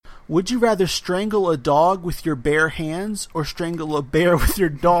Would you rather strangle a dog with your bare hands or strangle a bear with your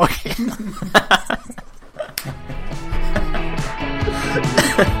dog hands?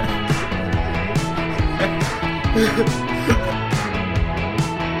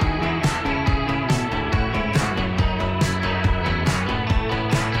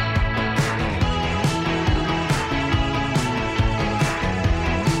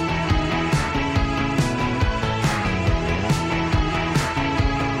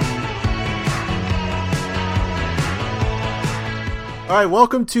 All right,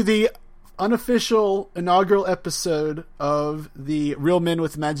 welcome to the unofficial inaugural episode of the Real Men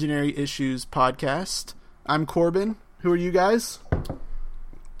with Imaginary Issues podcast. I'm Corbin. Who are you guys?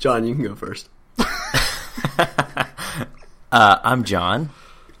 John, you can go first. I'm John.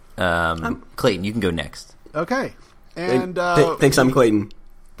 Clayton, you can go next. Okay. And thanks, I'm Clayton.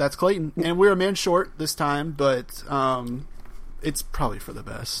 That's Clayton. And we're a man short this time, but it's probably for the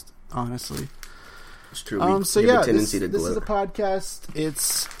best, honestly. It's true. This is a podcast.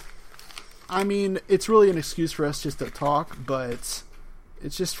 It's really an excuse for us just to talk, but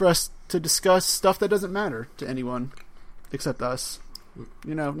it's just for us to discuss stuff that doesn't matter to anyone except us.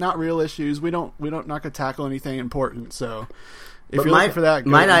 You know, not real issues. We're not going to tackle anything important. So, if you're looking for that,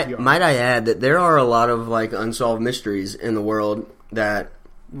 might I add that there are a lot of unsolved mysteries in the world that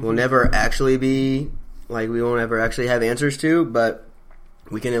will never actually be we won't ever actually have answers to, but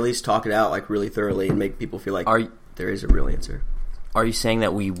we can at least talk it out really thoroughly and make people feel there is a real answer. Are you saying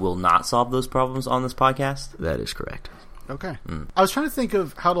that we will not solve those problems on this podcast? That is correct. Okay. I was trying to think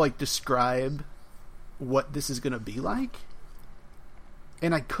of how to describe what this is going to be like,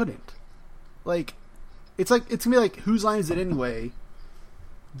 and I couldn't. It's going to be Whose Line Is It Anyway,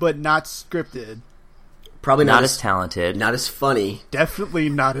 but not scripted. Probably not as talented. Not as funny. Definitely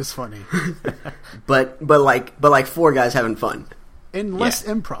not as funny. but four guys having fun. And less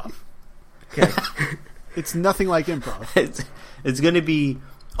improv. Okay. It's nothing like improv. It's going to be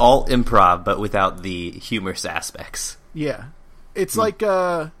all improv, but without the humorous aspects. Yeah. It's like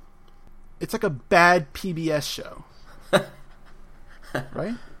a bad PBS show.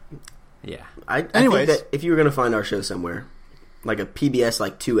 Right? Yeah. I think that if you were going to find our show somewhere, a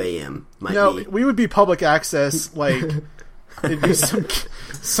PBS 2 a.m. might be. We would be public access, it'd be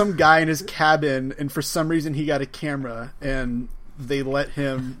some guy in his cabin, and for some reason he got a camera, and they let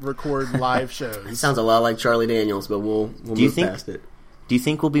him record live shows. It sounds a lot like Charlie Daniels, but we'll move past it. Do you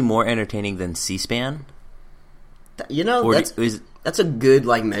think we'll be more entertaining than C-SPAN? That's a good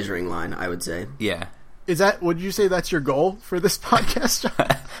measuring line, I would say. Yeah. Would you say that's your goal for this podcast, John?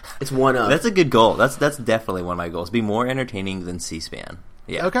 It's one of. That's a good goal. That's definitely one of my goals. Be more entertaining than C-SPAN.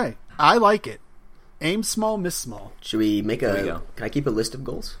 Yeah. Okay. I like it. Aim small, miss small. Should we make can I keep a list of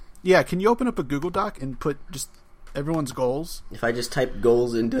goals? Yeah. Can you open up a Google Doc and put just everyone's goals? If I just type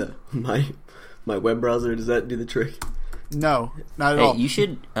goals into my web browser, does that do the trick? No, not at all. You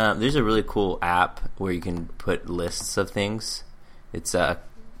should. There's a really cool app where you can put lists of things. It's at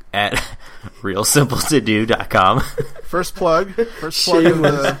realsimpletodo.com. First plug.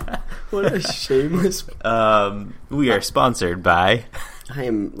 Shameless. What a shameless. We are sponsored by. I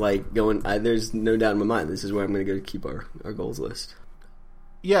am going. There's no doubt in my mind. This is where I'm going to go to keep our goals list.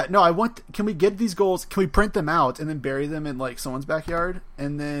 Yeah, no, can we get these goals, can we print them out and then bury them in someone's backyard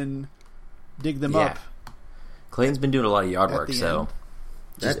and then dig them up? Clayton's been doing a lot of yard work, so end?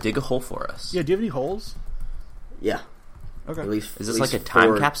 just dig a hole for us. Yeah, do you have any holes? Yeah. Okay. Is this like a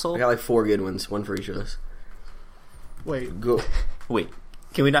time capsule? I got 4 good ones, one for each of us. Wait. Go. Wait,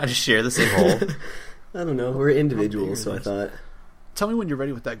 can we not just share the same hole? I don't know. We're individuals, so I thought. Tell me when you're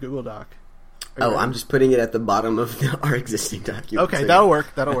ready with that Google Doc. I'm just putting it at the bottom of our existing document. Okay, that'll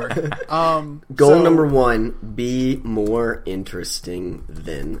work. Goal number 1, be more interesting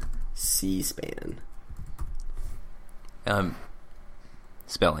than C-SPAN.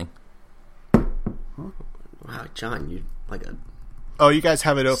 Spelling. Wow, John, you you guys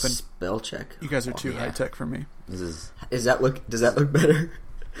have it open. Spell check. You guys are too high tech for me. Does that look better?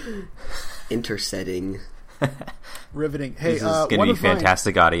 Intersetting. Riveting. Hey, this is going to be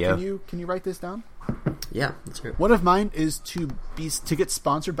fantastic audio. Can you write this down? Yeah, that's great. One of mine is to get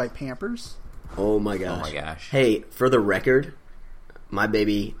sponsored by Pampers. Oh my gosh. Hey, for the record, my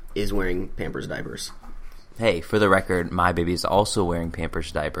baby is wearing Pampers diapers. Hey, for the record, my baby is also wearing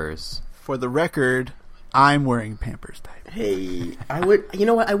Pampers diapers. For the record, I'm wearing Pampers diapers. Hey,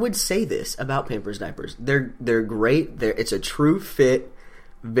 I would say this about Pampers diapers. They're great. It's a true fit.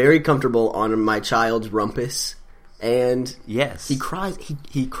 Very comfortable on my child's rumpus, and yes, he cries.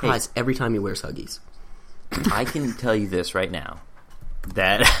 He cries every time he wears Huggies. I can tell you this right now,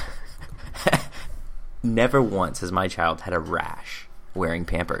 that never once has my child had a rash wearing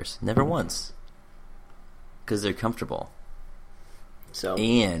Pampers. Never once. Because they're comfortable. So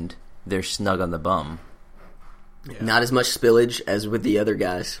And they're snug on the bum. Yeah. not as much spillage as with the other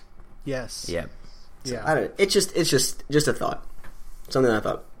guys. Yes. Yep. Yeah. I don't. It's just a thought. Something I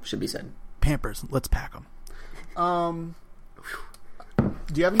thought should be said. Pampers. Let's pack them.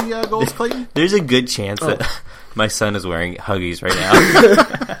 Do you have any goals, Clayton? There's a good chance that my son is wearing Huggies right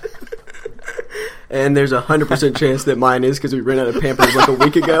now. And there's 100% chance that mine is because we ran out of Pampers like a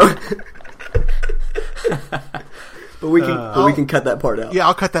week ago. But we can cut that part out. Yeah,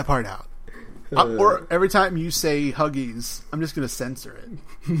 I'll cut that part out. Or every time you say Huggies, I'm just going to censor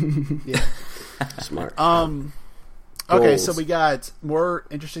it. Yeah. Smart. Okay, Goals. so we got more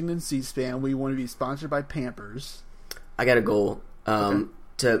interesting than C-SPAN. We want to be sponsored by Pampers. I got a goal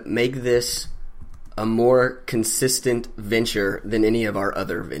to make this a more consistent venture than any of our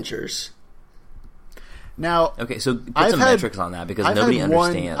other ventures. Now, Okay, so put I've some had- metrics on that because nobody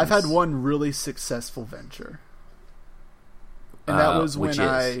understands. I've had one really successful venture, and that was which when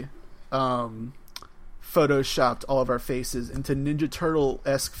is? I photoshopped all of our faces into Ninja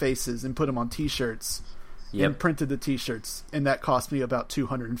Turtle-esque faces and put them on T-shirts Yep. and printed the T-shirts, and that cost me about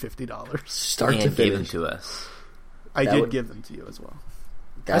 $250. Start to And gave them finish. to us. I That did would- give them to you as well.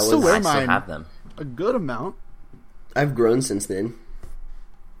 That I still was- wear I still mine. have them. A good amount. I've grown since then.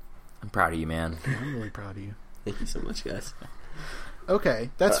 I'm proud of you, man. I'm really proud of you. Thank you so much, guys.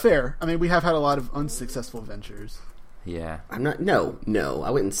 Okay, that's fair. I mean, we have had a lot of unsuccessful ventures. Yeah. I'm not. No, I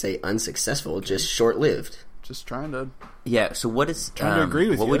wouldn't say unsuccessful. Just short-lived. Just trying to. Yeah, so what is... Trying to agree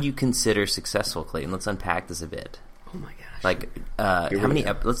with what you. would you consider successful, Clayton? Let's unpack this a bit. Oh my gosh. Like, Here how we many...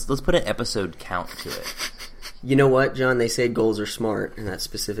 go. let's put an episode count to it. You know what, John? They say goals are smart, and that's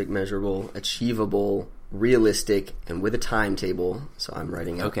specific, measurable, achievable, realistic, and with a timetable. So I'm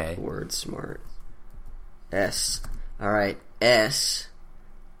writing out Okay. the word smart. S. All right. S.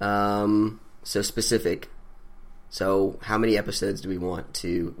 So specific. So how many episodes do we want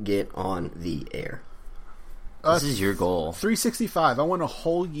to get on the air? This is your goal. 365. I want a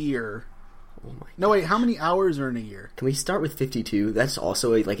whole year. Oh my. No, wait. How many hours are in a year? Can we start with 52? That's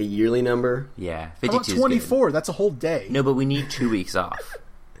also like a yearly number. Yeah, How 52 about is good. 24? That's a whole day. No, but we need 2 weeks off.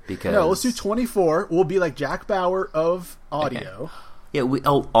 Because... No, let's do 24. We'll be like Jack Bauer of audio. Yeah,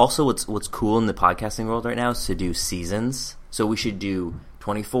 also what's cool in the podcasting world right now is to do seasons. So we should do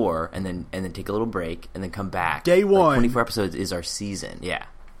 24 and then take a little break and then come back. Day one. Like 24 episodes is our season. Yeah.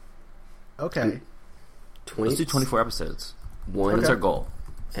 Okay. 20. Let's do 24 episodes. One. That's our goal.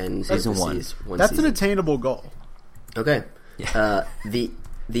 And Season one. That's season. an attainable goal. Okay. Yeah.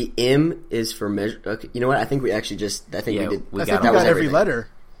 The M is for measure. Okay, you know what? I think we actually just. I think Yeah, we did. we I got think that we was got every everything. letter.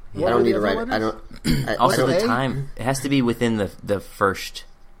 I What don't were need the to write other it. I letters? don't. I Also, don't, the A? time it has to be within the first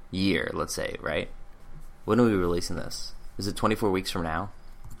year. Let's say, right? When are we releasing this? Is it 24 weeks from now?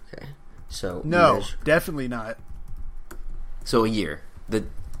 Okay. So No, measure- definitely not. So a year. The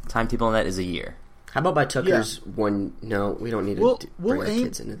timetable on that is a year. How about by Tucker's one? No, we don't need to bring our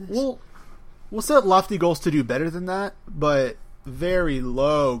kids into this. We'll set lofty goals to do better than that, but very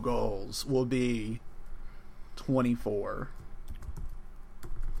low goals will be 24.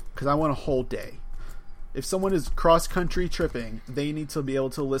 Because I want a whole day. If someone is cross-country tripping, they need to be able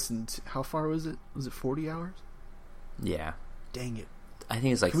to listen to... How far was it? Was it 40 hours? Yeah. Dang it. I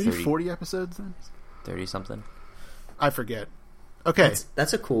think it's like Can we 30, do 40 episodes then? 30 something. I forget. Okay.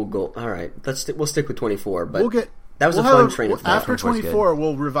 That's a cool goal. All right, we'll stick with 24. But We'll get... that was we'll a fun have train of thought. After 24 's good. 24,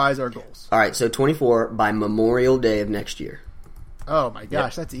 we'll revise our goals. All right, so 24 by Memorial Day of next year. Oh my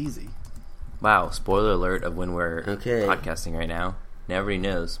gosh, that's easy. Wow, spoiler alert of when we're Okay. podcasting right now. Now everybody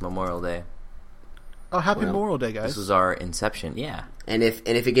knows Memorial Day. Oh, happy Well, Memorial Day, guys. This was our inception. Yeah. And if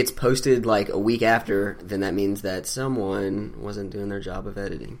it gets posted like a week after, then that means that someone wasn't doing their job of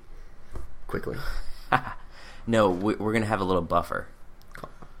editing quickly. No, we're going to have a little buffer.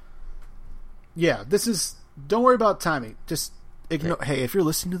 Yeah, this is... Don't worry about timing. Just ignore... Hey, if you're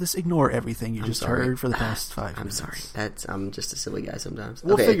listening to this, ignore everything you just sorry. heard for the past 5 I'm minutes. sorry. I'm just a silly guy sometimes.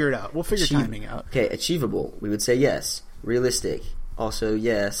 We'll Okay. figure it out. We'll figure Achieve- timing out. Okay, achievable. We would say yes. Realistic. Also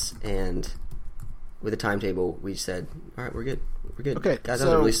yes. And with a timetable, we said, all right, we're good. We're good. Okay, guys, so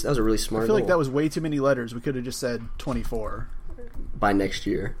that was a really smart I feel like goal. that was way too many letters. We could have just said 24. By next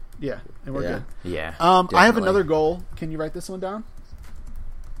year. Yeah, and we're Yeah. good. Yeah. I have definitely. another goal. Can you write this one down?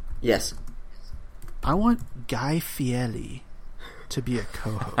 Yes. I want Guy Fieri to be a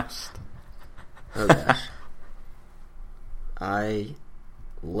co-host. Oh gosh. I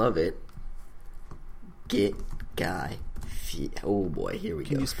love it. Get Guy. Oh boy, here we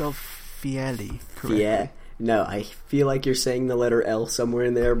Can go. you spell Fieri correctly? Yeah. No, I feel like you're saying the letter L somewhere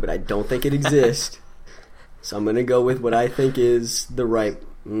in there, but I don't think it exists. So I'm going to go with what I think is the right...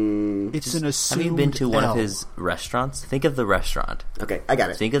 It's an assumed Have you been to one L. of his restaurants? Think of the restaurant. Okay, I got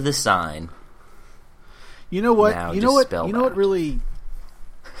it. Think of the sign. You know what? Now You just know what? spell You know what that. really?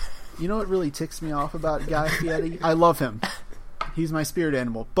 You know what really ticks me off about Guy Fieri? I love him. He's my spirit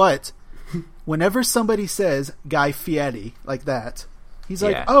animal. But whenever somebody says Guy Fieri like that, he's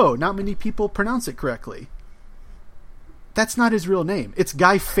like, Yeah. "Oh, not many people pronounce it correctly." That's not his real name. It's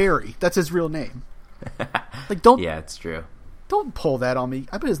Guy Fieri. That's his real name. Like, don't Yeah, it's true. don't pull that on me.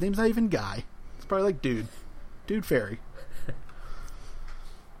 I bet his name's not even Guy. It's probably like Dude Fieri.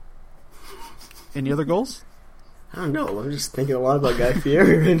 Any other goals? I don't know. I'm just thinking a lot about Guy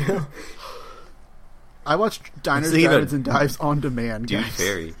Fieri right now. I watched Diners, See, Drive-Ins, and Dives on demand. Dude, guys.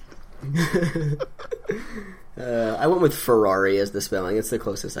 fairy. I went with Ferrari as the spelling. It's the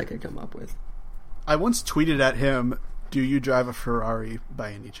closest I could come up with. I once tweeted at him, "Do you drive a Ferrari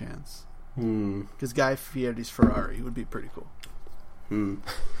by any chance?" Because Guy Fieri's Ferrari would be pretty cool.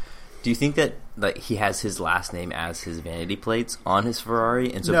 Do you think that like he has his last name as his vanity plates on his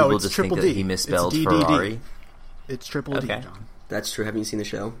Ferrari, and so No, people it's just think triple that D. he misspelled It's DDD. Ferrari? It's triple D, Okay. John. That's true. Haven't you seen the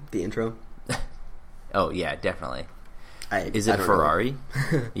show? The intro? Oh yeah, definitely. Is I it don't know. Ferrari?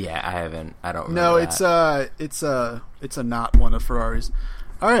 Yeah, I haven't. I don't. Remember No, that. it's a not one of Ferraris.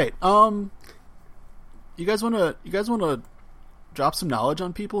 All right, you guys wanna drop some knowledge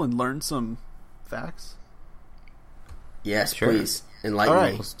on people and learn some facts? Yes, Sure. please. Enlighten All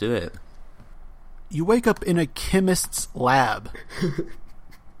right. me. Let's do it. You wake up in a chemist's lab.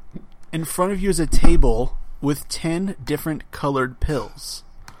 In front of you is a table with 10 different colored pills.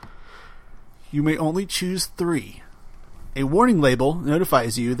 You may only choose 3. A warning label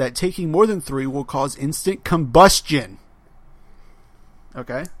notifies you that taking more than 3 will cause instant combustion.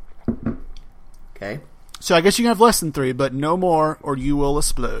 Okay? Okay. So I guess you can have less than 3, but no more or you will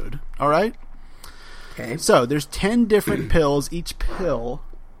explode. Alright? Okay. So there's 10 different pills. Each pill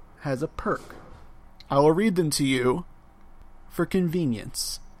has a perk. I will read them to you for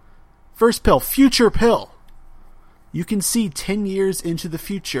convenience. First pill, future pill. You can see 10 years into the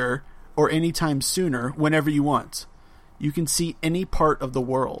future or anytime sooner whenever you want. You can see any part of the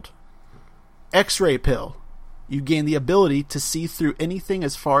world. X-ray pill. You gain the ability to see through anything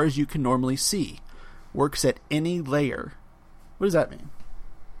as far as you can normally see. Works at any layer. What does that mean?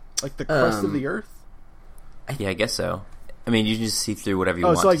 Like the crust of the earth? Yeah, I guess so. I mean, you can just see through whatever you Oh,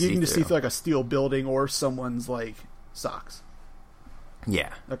 want. so like to you see can just through. see through like a steel building or someone's like socks.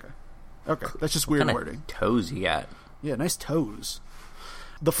 Yeah. Okay. Okay. That's just weird Kind wording. of toes you got. Yeah, nice toes.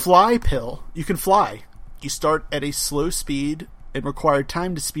 The fly pill. You can fly. You start at a slow speed and require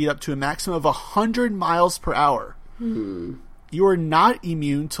time to speed up to a maximum of 100 miles per hour. You are not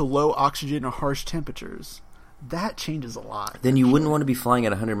immune to low oxygen or harsh temperatures. That changes a lot. Then you wouldn't want to be flying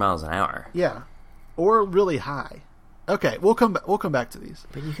at 100 miles an hour. Yeah. Or really high. Okay, we'll come back to these.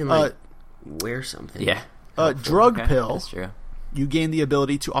 But you can, like, wear something. Yeah. Drug Okay, pill. That's true. You gain the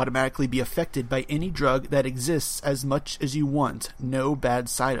ability to automatically be affected by any drug that exists as much as you want. No bad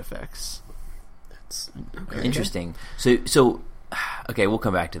side effects. That's okay. Interesting. So, okay, we'll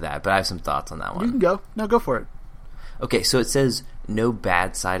come back to that, but I have some thoughts on that You one. can go. No, go for it. Okay, so it says no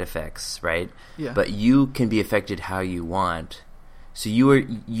bad side effects, right? Yeah. But you can be affected how you want. So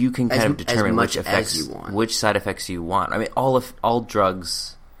you can kind of determine much which as effects, you want. which side effects you want. I mean, all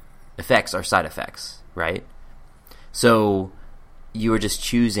drugs effects are side effects, right? So you are just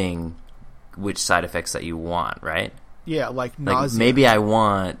choosing which side effects that you want, right? Yeah, like Like nausea. maybe I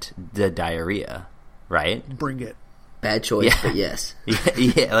want the diarrhea, right? Bring it. Bad choice, Yeah. but yes.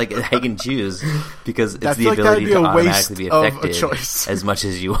 Yeah, like I can choose because it's I the feel like that'd ability be to a automatically be waste of a affected choice. as much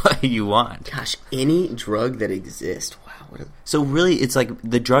as you want. Gosh, any drug that exists. Wow. What a, So really, it's like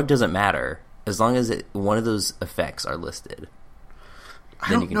the drug doesn't matter as long as one of those effects are listed.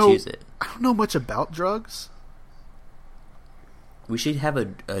 Then you can choose it. I don't know much about drugs. We should have a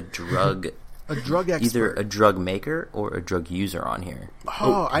drug, A drug expert. either a drug maker or a drug user on here.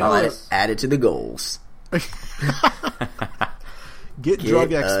 Oh, I I'll know. add it to the goals. Get Get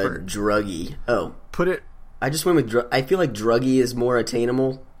drug a expert. druggie. Oh, Put it. I just went with I feel like druggie is more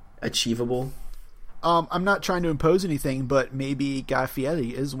attainable, achievable. I'm not trying to impose anything, but maybe Guy Fieri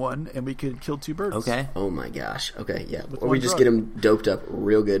is one, and we could kill 2 birds. Okay. Oh my gosh. Okay, yeah. Or one we just drug. get him doped up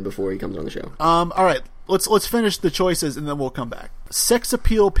real good before he comes on the show. All right. Let's finish the choices, and then we'll come back. Sex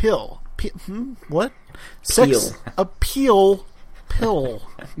appeal pill. What? Sex appeal pill.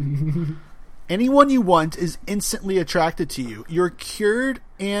 Anyone you want is instantly attracted to you. You're cured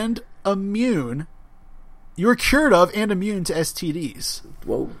and immune. You're cured of and immune to STDs.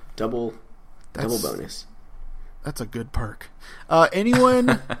 Whoa, double That's- bonus. That's a good perk.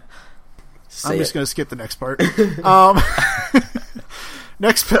 Anyone I'm just going to skip the next part.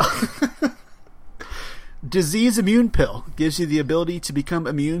 Next pill. Disease immune pill gives you the ability to become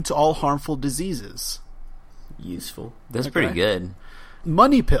immune to all harmful diseases. Useful. That's pretty good.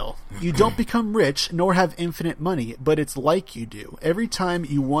 Money pill. You don't become rich nor have infinite money, but it's like you do. Every time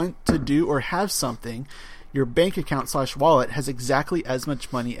you want to do or have something, your bank account / wallet has exactly as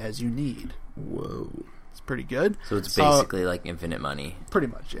much money as you need. Whoa. It's pretty good. So it's basically like infinite money. Pretty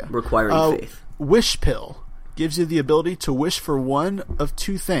much, yeah. Requiring faith. Wish pill gives you the ability to wish for one of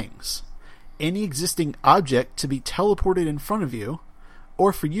two things. Any existing object to be teleported in front of you,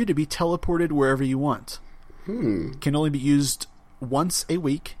 or for you to be teleported wherever you want. Can only be used once a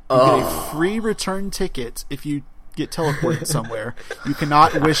week. You get a free return ticket if you get teleported somewhere. You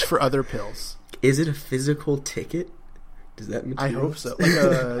cannot wish for other pills. Is it a physical ticket? Does that mean? I hope so.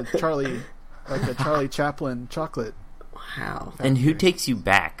 Like a Charlie Chaplin chocolate. Wow. And who takes you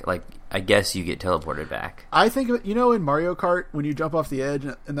back? Like, I guess you get teleported back. I think of it, in Mario Kart when you jump off the edge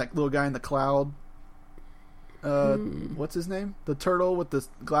and that little guy in the cloud. What's his name? The turtle with the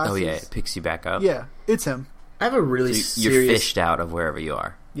glasses. Oh yeah, it picks you back up. Yeah, it's him. I have a really You're fished out of wherever you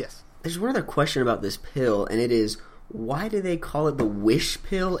are. Yes. There's one other question about this pill, and it is, why do they call it the wish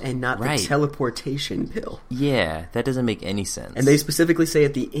pill and not the teleportation pill? Yeah, that doesn't make any sense. And they specifically say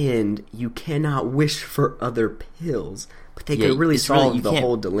at the end, you cannot wish for other pills. But they could really solve the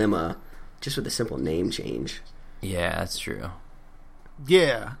whole dilemma just with a simple name change. Yeah, that's true.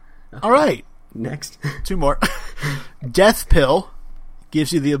 Yeah. All right. Next. 2 more. Death pill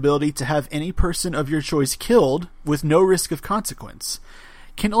gives you the ability to have any person of your choice killed with no risk of consequence.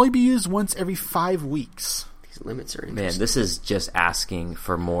 Can only be used once every 5 weeks. These limits are interesting. Man, this is just asking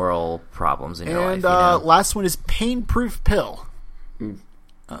for moral problems in your life. And last one is pain-proof pill.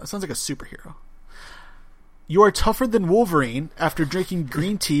 Sounds like a superhero. You are tougher than Wolverine after drinking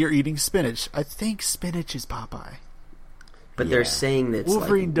green tea or eating spinach. I think spinach is Popeye. But they're saying that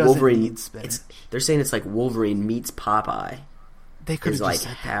Wolverine doesn't need spinach. They're saying it's like Wolverine meets Popeye. They could have just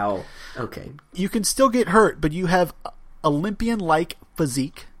said how. Okay. You can still get hurt, but you have Olympian-like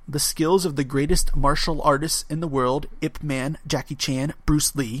physique, the skills of the greatest martial artists in the world, Ip Man, Jackie Chan,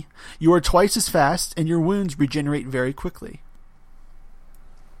 Bruce Lee. You are twice as fast, and your wounds regenerate very quickly.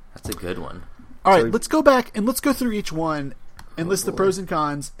 That's a good one. All right, let's go back and let's go through each one and list the pros and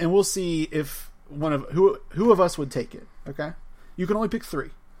cons, and we'll see if who of us would take it. Okay, you can only pick 3.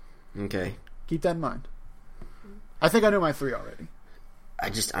 Okay, keep that in mind. I think I know my 3 already.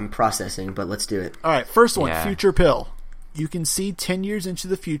 I'm processing, but let's do it. All right, first one, future pill. You can see 10 years into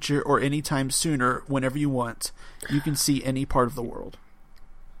the future or any time sooner whenever you want. You can see any part of the world.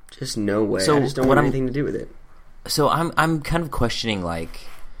 Just no way. So I just don't want anything to do with it. So I'm kind of questioning like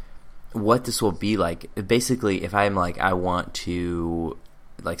what this will be like. Basically, if I'm like I want to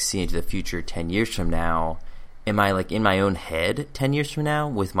like see into the future 10 years from now, am I like in my own head 10 years from now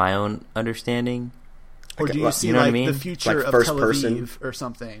with my own understanding? Or do you see like the future like of Tel Aviv or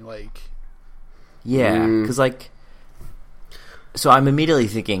something like? Yeah, because like, so I'm immediately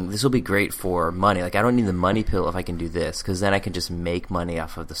thinking this will be great for money. Like I don't need the money pill if I can do this, because then I can just make money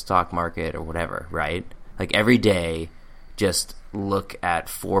off of the stock market or whatever, right? Like every day, just look at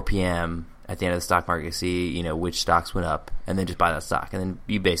 4 p.m. at the end of the stock market, see which stocks went up, and then just buy that stock, and then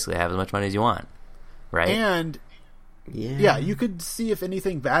you basically have as much money as you want, right? And yeah, you could see if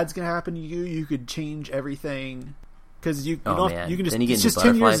anything bad's gonna happen to you. You could change everything because you can just then you get it's just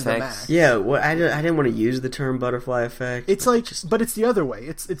butterfly 10 years effects. the max. Yeah, well, I didn't want to use the term butterfly effect. It's like, but it's the other way.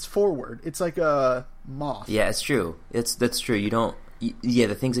 It's forward. It's like a moth. Yeah, it's true. That's true. You don't. Yeah,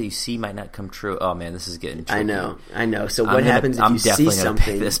 the things that you see might not come true. Oh man, this is getting tricky. I know. So what happens if you see something?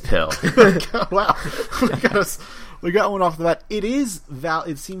 Pick this pill. Wow, we got one off the bat. It is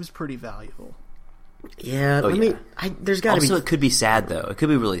It seems pretty valuable. Yeah, there's got to be. Also, it could be sad though. It could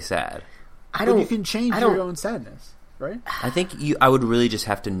be really sad. But you can change your own sadness, right? I think I would really just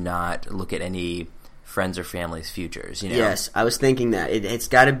have to not look at any friends or family's futures. Yes, I was thinking that it's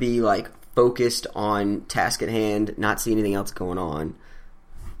got to be like focused on task at hand, not see anything else going on.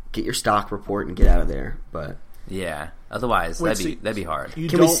 Get your stock report and get out of there. But yeah, otherwise that'd be hard.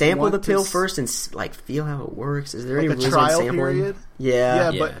 Can we sample the pill first and like feel how it works? Is there any reason trial sampling? period?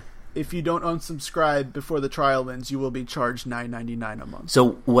 Yeah, but if you don't unsubscribe before the trial ends, you will be charged $9.99 a month.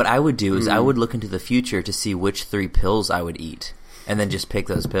 So what I would do is I would look into the future to see which 3 pills I would eat, and then just pick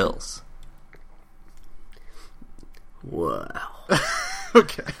those pills. Wow.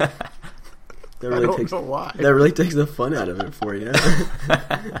 Okay. That really I don't know why. That really takes the fun out of it for you.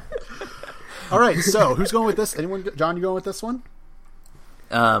 All right, so who's going with this? Anyone? John, you going with this one?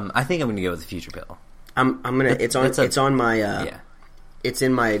 I think I'm going to go with the future pill. I'm gonna. It's on my. it's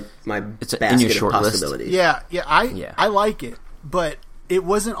in my It's basket in your of short list? possibilities. Yeah, I like it, but it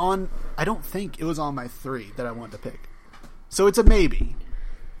wasn't on. I don't think it was on my 3 that I wanted to pick. So it's a maybe.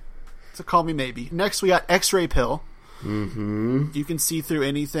 It's a call me maybe. Next, we got X-ray pill. Mm-hmm. You can see through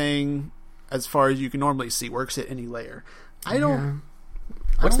anything as far as you can normally see. Works at any layer. I don't.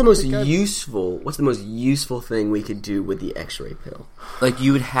 What's the most useful thing we could do with the X-ray pill? Like,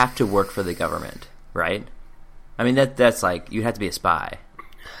 you would have to work for the government, right? I mean, that's like, you'd have to be a spy.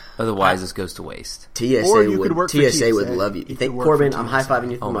 Otherwise, this goes to waste. TSA Or you would could work for TSA would TSA. love you. You Think, could work Corbin, for I'm TSA.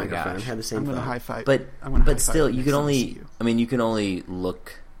 high-fiving you Oh from the my microphone. gosh. I have the same I'm going to thought. high five. But still, you can only. You. I mean, you can only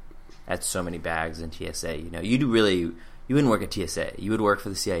look at so many bags in TSA. You know, you wouldn't work at TSA. You would work for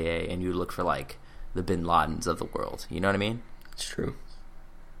the CIA, and you would look for like the Bin Ladens of the world. You know what I mean? It's true.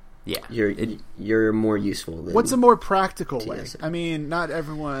 Yeah. You're more useful than What's a more practical way? TSA. I mean, not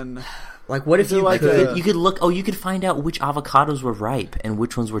everyone. Like, what if Is it you like could... You could look. Oh, you could find out which avocados were ripe and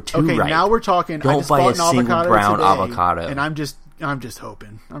which ones were too Okay, ripe. now we're talking. I Don't just buy bought a an single avocado brown today, avocado. and I'm just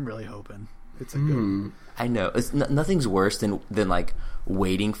hoping. I'm really hoping it's a good one. I know. It's nothing's worse than like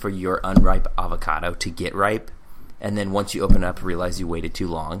waiting for your unripe avocado to get ripe, and then once you open it up, realize you waited too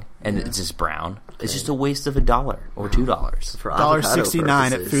long, and it's just brown. Okay. It's just a waste of $1 or $2 for $1.69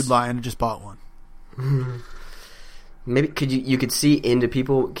 at purposes. Food Lion. I just bought one. Maybe you could see into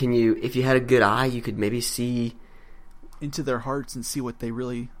people. Can you, if you had a good eye, you could maybe see Into their hearts and see what they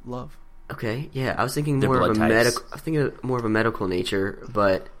really love. Okay, yeah, I was thinking Their more of blood a types. medical. I was thinking more of a medical nature,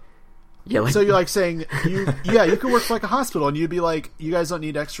 but yeah, like So you're like saying you could work for like a hospital, and you'd be like, you guys don't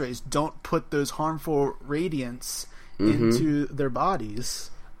need X-rays. Don't put those harmful radiants into their bodies.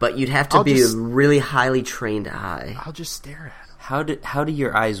 but you'd have to I'll be just- a really highly trained eye. I'll just stare at them. How do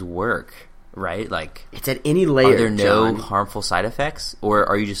your eyes work? Right, like. It's at any layer. Are there no John. harmful side effects, or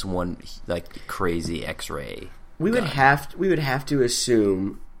are you just one like crazy X-ray? We would have to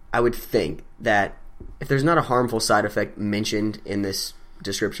assume. I would think that if there's not a harmful side effect mentioned in this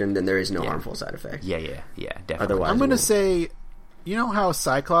description, then there is no harmful side effect. Yeah, definitely. Otherwise, I'm going to it won't. say, you know how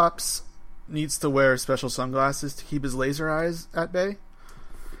Cyclops needs to wear special sunglasses to keep his laser eyes at bay?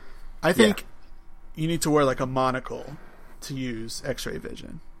 I think you need to wear like a monocle to use X-ray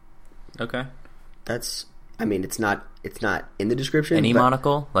vision. Okay. That's. I mean, it's not in the description. Any but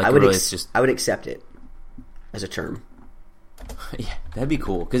monocle? Like, I would. really, it's just. I would accept it as a term. Yeah, that'd be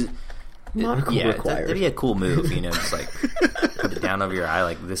cool because. Monocle required. That'd be a cool move, you know, just like put it down over your eye,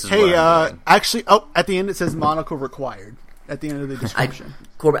 like this is. Hey, what I'm doing. actually, at the end it says monocle required. At the end of the description.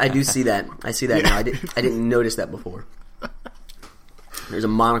 Corbin, I do see that. I see that now. I didn't notice that before. There's a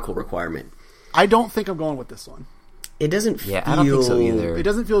monocle requirement. I don't think I'm going with this one. It doesn't feel... I don't think so either. It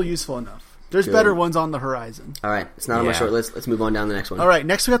doesn't feel useful enough. There's Good. better ones on the horizon. All right, it's not on my Yeah. short list. Let's move on down to the next one. All right,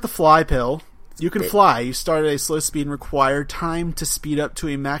 next we got the fly pill. You can fly. You start at a slow speed and require time to speed up to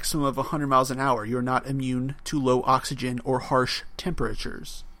a maximum of 100 miles an hour. You're not immune to low oxygen or harsh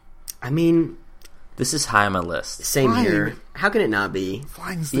temperatures. I mean, This is high on my list. same Fine. here. How can it not be?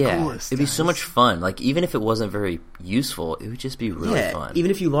 Flying's the Yeah, coolest. it'd be guys. so much fun. Like, even if it wasn't very useful, it would just be really Yeah, fun. even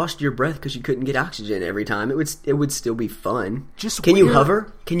if you lost your breath because you couldn't get oxygen every time, it would still be fun. Just Can you wear-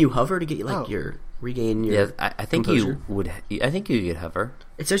 hover? Can you hover to get Oh. your regain your? Yeah, I think composure? you would. I think you could hover.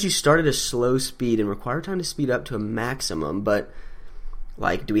 It says you start at a slow speed and require time to speed up to a maximum, but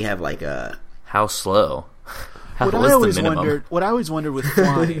like, do we have like a? How slow? What What's I always the minimum? wondered with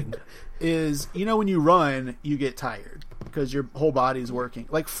flying is, you know, when you run, you get tired because your whole body's working.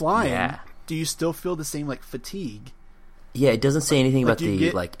 Like flying, Yeah. do you still feel the same like fatigue? Yeah, it doesn't say anything Like, about do you the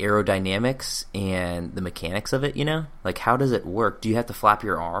get- like aerodynamics and the mechanics of it. You know, like how does it work? Do you have to flap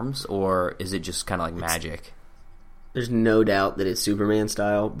your arms, or is it just kind of like magic? There's no doubt that it's Superman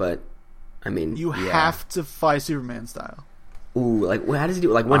style, but I mean, You Yeah. have to fly Superman style. ooh, like how does he do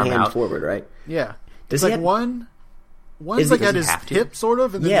it? Like one Arm hand out. forward, right? Yeah. Does it's he like have- one's Is like it- at does his he have to? hip, sort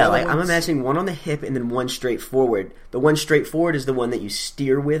of, and then Yeah, the other like I'm one's- imagining one on the hip and then one straight forward. The one straight forward is the one that you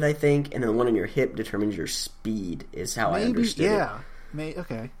steer with, I think, and then the one on your hip determines your speed. Is how I maybe, understood it. yeah.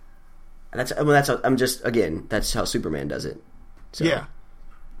 Okay. That's that's how Superman does it. So, Yeah.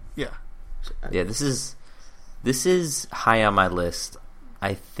 Yeah, this is high on my list.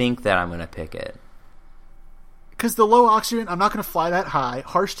 I think that I'm gonna pick it. Because the low oxygen, I'm not going to fly that high.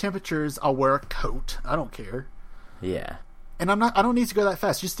 Harsh temperatures, I'll wear a coat. I don't care. Yeah. And I don't need to go that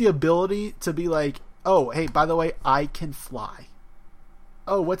fast. Just the ability to be like, oh, hey, by the way, I can fly.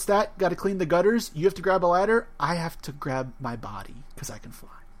 Oh, what's that? Got to clean the gutters? You have to grab a ladder? I have to grab my body because I can fly.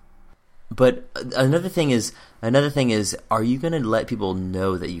 But another thing is, are you going to let people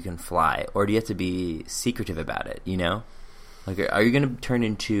know that you can fly, or do you have to be secretive about it? You know, like, are you going to turn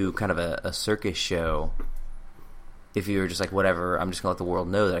into kind of a circus show if you were just like, whatever, I'm just gonna let the world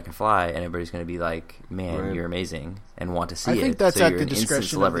know that I can fly, and everybody's gonna be like, man, Right. you're amazing, and want to see it. I think that's so at you're the an instant discretion of the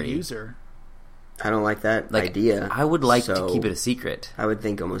celebrity. user. I don't like that Like, idea. I would like to so keep it a secret. I would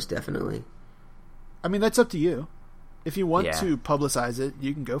think almost definitely. I mean, that's up to you. If you want Yeah. to publicize it,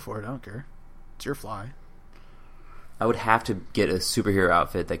 you can go for it. I don't care. It's your fly. I would have to get a superhero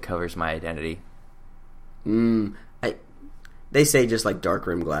outfit that covers my identity. They say just like dark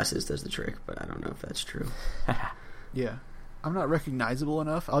rim glasses does the trick, but I don't know if that's true. Yeah. I'm not recognizable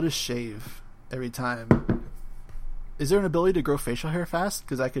enough. I'll just shave every time. Is there an ability to grow facial hair fast?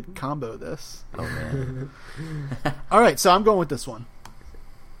 Because I could combo this. Oh man. All right, so I'm going with this one.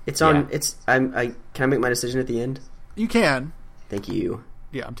 It's on. Yeah. It's. Can I make my decision at the end? You can. Thank you.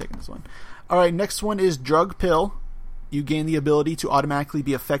 Yeah, I'm taking this one. All right, next one is drug pill. You gain the ability to automatically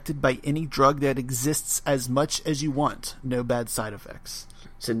be affected by any drug that exists as much as you want. No bad side effects.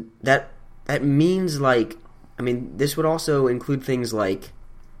 So that means like, I mean, this would also include things like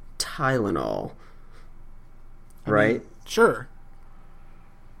Tylenol, right? I mean, sure.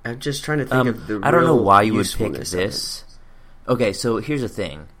 I'm just trying to think of the. I don't know real why you would pick usefulness of it. this. Okay, so here's the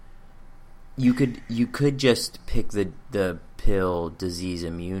thing. You could just pick the pill, disease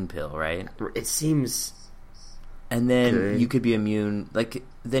immune pill, right? It seems. And then Good. you could be immune. Like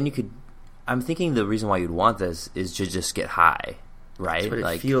then you could. I'm thinking the reason why you'd want this is to just get high, right? That's what it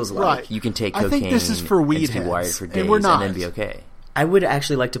like feels like. Right. you can take I cocaine. think this is for weed and be wired heads, for and days, we're not. then be okay. I would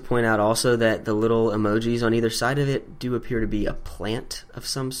actually like to point out also that the little emojis on either side of it do appear to be a plant of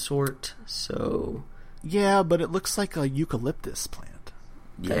some sort. So Yeah, but it looks like a eucalyptus plant.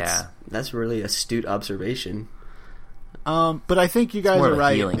 that's really astute observation. But I think you guys more are of a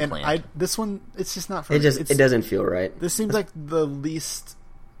right. healing And plant. this one, it's just not for It me. just It's- it doesn't feel right. This seems like the least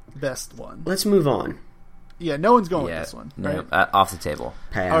best one. Let's move on. Yeah, no one's going Yeah, with this one. no, Right? off the table.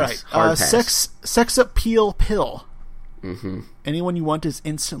 Pass. All right. Hard pass. Sex appeal pill. Mm-hmm. Anyone you want is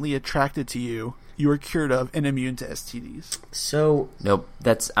instantly attracted to you. You are cured of and immune to STDs. So Nope,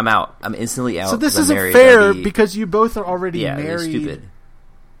 I'm out. I'm instantly out. So this 'cause I'm isn't married. fair That'd be- because you both are already yeah, it'd be married stupid.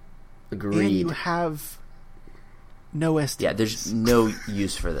 and agreed. you have no STDs. Yeah, there's no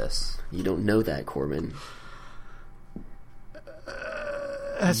use for this. You don't know that, Corbin.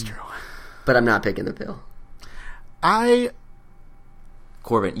 That's true. But I'm not picking the pill.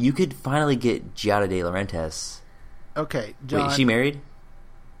 Corbin, you could finally get Giada De Laurentiis. Okay, John. Wait, is she married?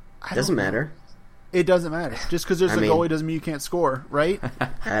 I Doesn't don't know. matter. It doesn't matter. Just because there's I a mean- goalie doesn't mean you can't score, right?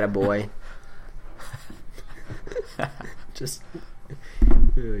 Attaboy. Just.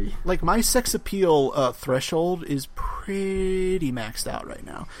 Like my sex appeal threshold is pretty maxed out right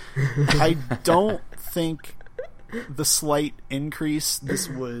now. I don't think the slight increase this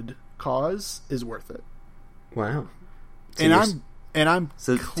would cause is worth it. Wow. So And you're- I'm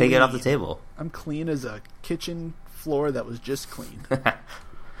So clean. take it off the table. I'm clean as a kitchen floor that was just cleaned.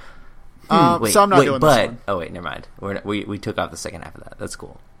 Wait, so I'm not wait, doing but this one. oh wait, never mind. We took off the second half of that. That's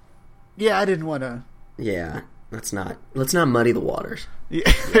cool. Yeah, I didn't want to. Yeah. Let's not muddy the waters. Yeah,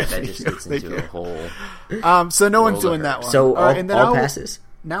 Yeah, that just gets Thank into you. a whole. So no one's World of doing that hurt. one. So right, and then all passes.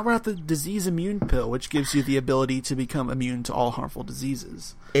 Now we're at the disease immune pill, which gives you the ability to become immune to all harmful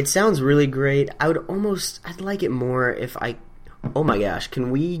diseases. It sounds really great. I'd like it more if I. Oh my gosh!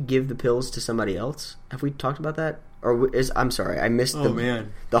 Can we give the pills to somebody else? Have we talked about that? I'm sorry, I missed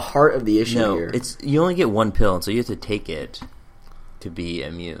the heart of the issue No, here. you only get one pill, and so you have to take it to be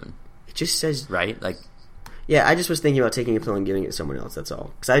immune, It just says right? Like, yeah. I just was thinking about taking a pill and giving it to someone else. That's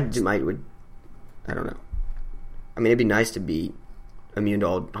all. Because I don't know. I mean, it'd be nice to be immune to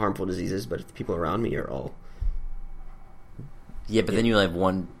all harmful diseases, but if the people around me are all yeah, but then you only have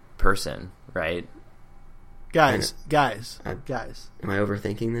one person, right? Guys. am I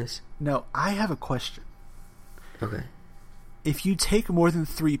overthinking this? No, I have a question. Okay. If you take more than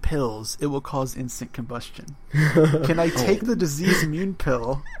 3 pills, it will cause instant combustion. Can I take the disease immune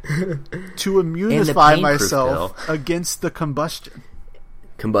pill to immunify pain-proof myself against the combustion?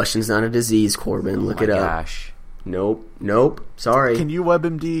 Combustion's not a disease, Corbin. Look Oh it my up. gosh. Nope. Sorry. Can you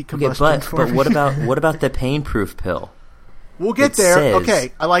WebMD Okay, combustion for but me? what about the pain-proof pill? We'll get It there. says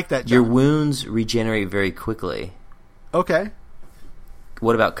Okay, I like that, John. Your wounds regenerate very quickly. Okay.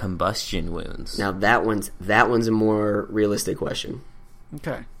 What about combustion wounds? Now that one's a more realistic question.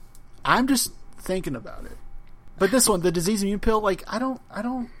 Okay. I'm just thinking about it. But this one, the disease immune pill, like I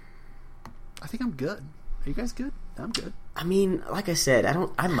think I'm good. Are you guys good? I'm good. I mean, like I said,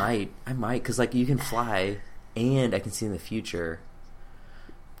 I might, because like you can fly, and I can see in the future.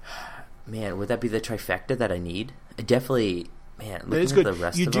 Man, would that be the trifecta that I need? I definitely, man. That Looking is at good. the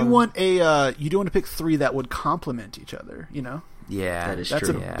rest You of do them, want you do want to pick 3 that would complement each other, you know? yeah, That is That's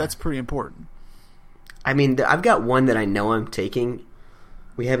true. Yeah. that's pretty important. I mean, I've got one that I know I'm taking.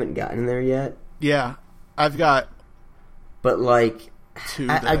 We haven't gotten there yet. Yeah, I've got. But like, two.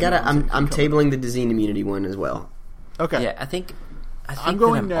 I'm tabling the Dezeen immunity one as well. Okay. Yeah, I think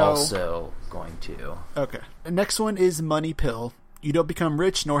I'm also going to. Okay. The next one is Money Pill. You don't become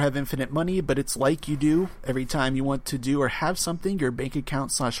rich nor have infinite money, but it's like you do. Every time you want to do or have something, your bank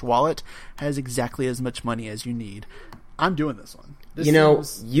account / wallet has exactly as much money as you need. I'm doing this one.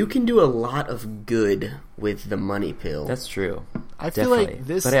 You can do a lot of good with the Money Pill. That's true. I feel like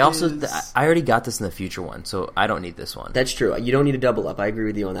this But I already got this in the future one, so I don't need this one. That's true. You don't need to double up. I agree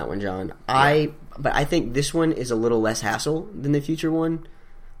with you on that one, John. Yeah. But I think this one is a little less hassle than the future one.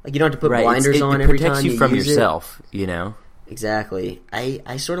 Like, you don't have to put blinders on every time you use it. It protects you from yourself, you know? Exactly.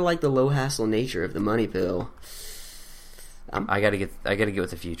 I sort of like the low hassle nature of the Money Pill. I gotta get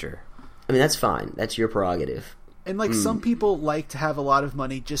with the future. I mean, that's fine. That's your prerogative. And like some people like to have a lot of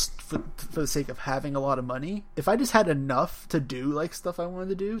money just for the sake of having a lot of money. If I just had enough to do like stuff I wanted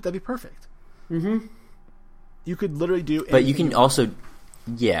to do, that'd be perfect. Mm-hmm. You could literally do anything. But you can also,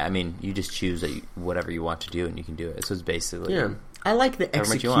 I mean, you just choose whatever you want to do and you can do it. So it's basically I like the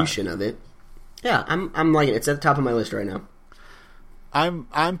execution of it. Yeah, I'm liking it. It's at the top of my list right now.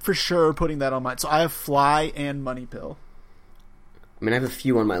 I'm for sure putting that on mine. So I have Fly and Money Pill. I mean, I have a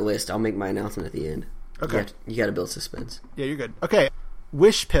few on my list. I'll make my announcement at the end. Okay. You got to build suspense. Yeah, you're good. Okay.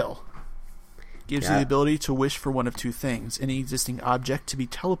 Wish Pill. Gives you the ability to wish for one of two things. Any existing object to be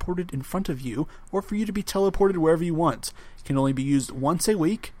teleported in front of you, or for you to be teleported wherever you want. It can only be used once a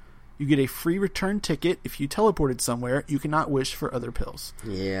week. You get a free return ticket if you teleported somewhere. You cannot wish for other pills.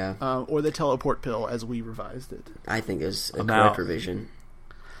 Yeah. Or the teleport pill, as we revised it. I think is a correct revision.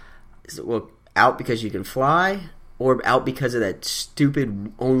 Is it, out because you can fly, or out because of that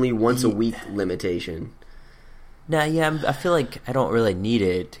stupid only once a week limitation? Nah, yeah, I feel like I don't really need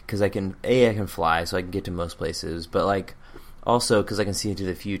it because I can fly, so I can get to most places. But like, also because I can see into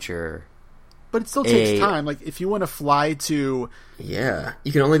the future. But it still takes time. Like, if you want to fly to... Yeah.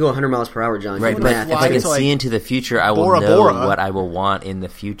 You can only go 100 miles per hour, John. Right, but if I can see into the future, I will know what I will want in the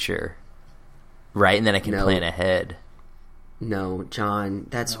future. Right? And then I can plan ahead. No, John,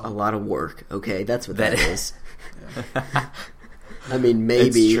 that's a lot of work, okay? That's what that is. I mean,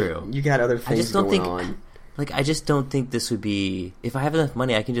 maybe. It's true. You got other things going on. Like, I just don't think this would be... If I have enough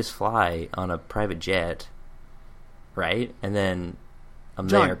money, I can just fly on a private jet. Right? And then I'm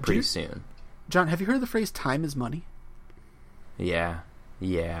there pretty soon. John, have you heard the phrase "time is money"? Yeah.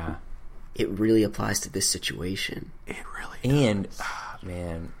 It really applies to this situation. It really does. And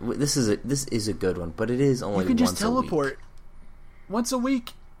man, this is a good one, but it is only once a week. You can just teleport once a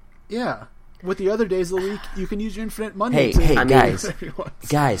week. Yeah, with the other days of the week, you can use your infinite money.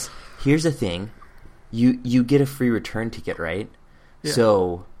 Guys, here's the thing: you get a free return ticket, right? Yeah.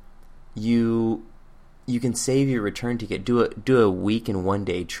 So you can save your return ticket, do a week and 1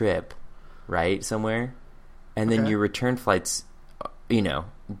 day trip. Right, somewhere, and then your return flight's,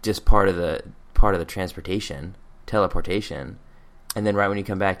 just part of the teleportation, and then right when you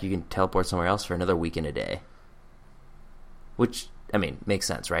come back, you can teleport somewhere else for another week and a day. Which, I mean, makes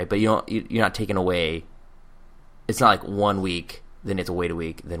sense, right? But you're not taking away. It's not like 1 week, then it's a wait a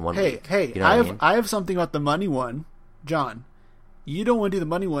week, then 1 week. Hey, you know I have something about the money one, John. You don't want to do the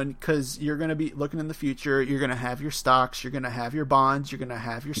money one because you're going to be looking in the future. You're going to have your stocks. You're going to have your bonds. You're going to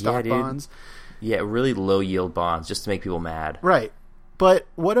have your stock bonds. Yeah, really low yield bonds just to make people mad. Right. But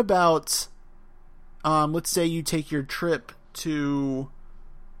what about, let's say you take your trip to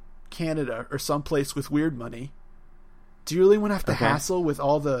Canada or someplace with weird money. Do you really want to have to hassle with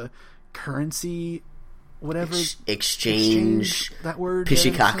all the currency, whatever? Exchange. That word.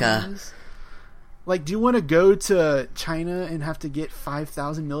 Pishikaka. Like, do you want to go to China and have to get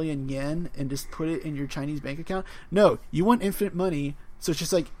 5,000 million yen and just put it in your Chinese bank account? No, you want infinite money. So it's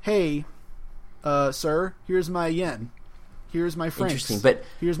just like, hey, sir, here's my yen. Here's my francs. Interesting, but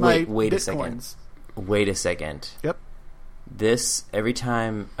here's my wait bitcoins. Wait a second. Yep. This, every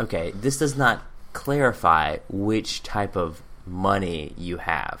time... Okay, this does not clarify which type of money you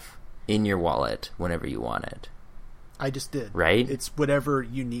have in your wallet whenever you want it. I just did. Right? It's whatever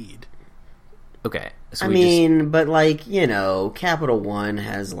you need. Okay. So but like, Capital One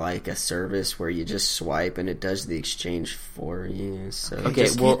has like a service where you just swipe and it does the exchange for you. So okay,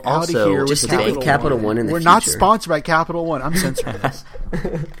 well, also just stick with Capital One in the future. We're not sponsored by Capital One. I'm censoring this.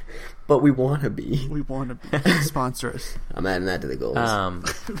 But we want to be. We want to be. Sponsor us. I'm adding that to the goals.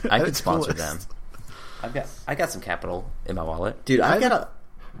 I could sponsor them. I got some capital in my wallet. Dude, I've got a...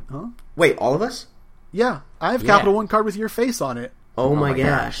 Huh? Wait, all of us? Yeah. I have Capital One card with your face on it. Oh my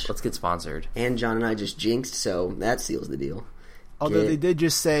gosh. Let's get sponsored. And John and I just jinxed, so that seals the deal. Although they did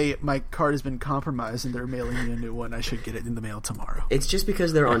just say my card has been compromised and they're mailing me a new one. I should get it in the mail tomorrow. It's just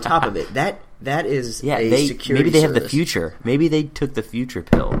because they're on top of it. That is security maybe they have the service. future. Maybe they took the future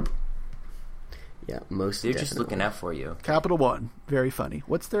pill. Yeah, most They're definitely. just looking out for you. Capital One, very funny.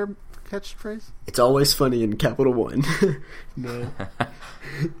 What's their catchphrase? It's always funny in Capital One. No.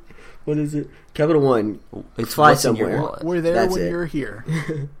 What is it? Capital One. It's Fly what's in your somewhere. wallet. We're there That's when it. you're here.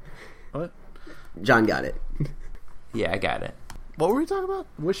 What? John got it. Yeah, I got it. What were we talking about?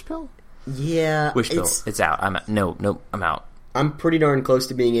 Wish pill? Yeah. Wish pill. It's out. I'm out. Nope. I'm out. I'm pretty darn close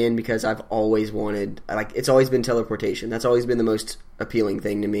to being in because I've always wanted, it's always been teleportation. That's always been the most appealing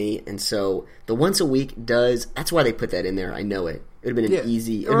thing to me. And so the once a week that's why they put that in there. I know it. It would have been an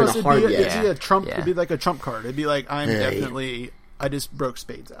easy, it would have been a hard guess. It'd be a trump. It'd be like a trump card. It'd be like, I just broke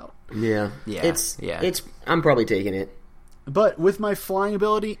spades out. Yeah. Yeah. I'm probably taking it. But with my flying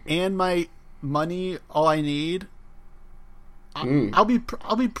ability and my money, all I need, I'll be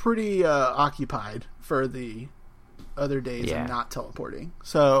pretty occupied for the other days and not teleporting.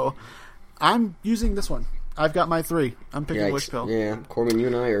 So I'm using this one. I've got my 3. I'm picking Wish pill. Yeah, Corbin, you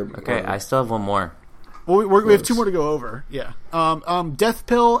and I are Okay, I still have one more. Well, we have 2 more to go over. Yeah. Death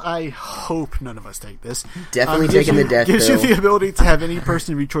pill. I hope none of us take this. Definitely taking the death pill. Gives you the ability to have any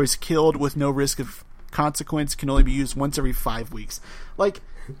person of your choice killed with no risk of consequence. Can only be used once every 5 weeks. Like,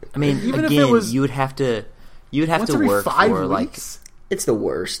 I mean, even again, if it was you would have to once every work 5 for weeks? It's the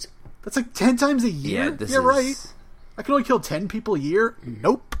worst. That's like 10 times a year. Yeah, You're right. I can only kill 10 people a year.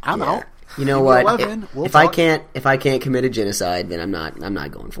 Nope, I'm out. You know what? 11, if I can't commit a genocide, then I'm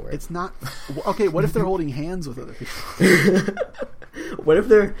not going for it. It's not okay. What if they're holding hands with other people? What if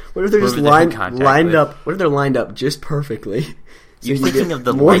they're just lined up? What if they're lined up just perfectly? So You're thinking of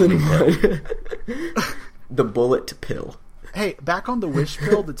the more lightning than pill. one. The bullet pill. Hey, back on the wish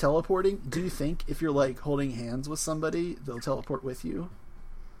pill, the teleporting. Do you think if you're like holding hands with somebody, they'll teleport with you?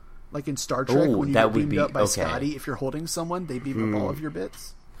 Like in Star Trek, when you get beamed up by Scotty, if you're holding someone, they beam up all of your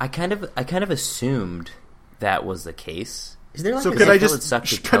bits. I kind of assumed that was the case. Is there like so a, could I it just would suck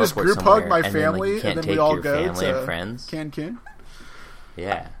to kind of teleport group hug my somewhere, family and then we you all can't go take your family to and friends? Cancun?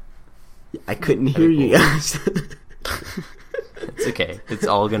 Yeah, I couldn't hear you guys. it's okay. It's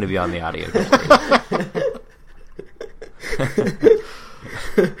all going to be on the audio.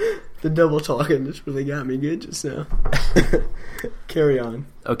 The double talking just really got me good just now. Carry on.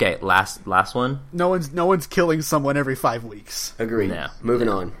 Okay, last one. No one's killing someone every 5 weeks. Agreed. No. Moving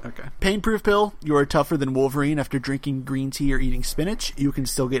on. Okay. Pain-proof pill. You are tougher than Wolverine after drinking green tea or eating spinach. You can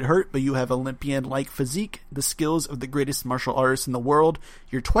still get hurt, but you have Olympian-like physique, the skills of the greatest martial artists in the world.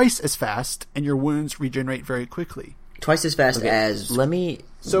 You're twice as fast, and your wounds regenerate very quickly. Twice as fast as Let me.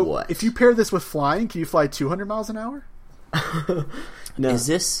 So what? if you pair this with flying, can you fly 200 miles an hour? No. Is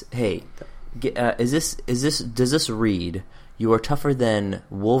this? Hey, is this? Does this read? You are tougher than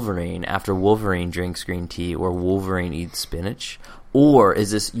Wolverine after Wolverine drinks green tea or Wolverine eats spinach? Or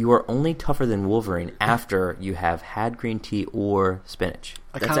is this you are only tougher than Wolverine after you have had green tea or spinach?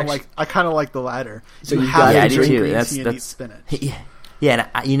 I kind of like the latter. So you you have gotta to I do drink too. green That's tea and eat spinach. Yeah,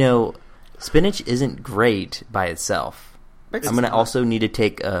 and spinach isn't great by itself. I'm gonna also need to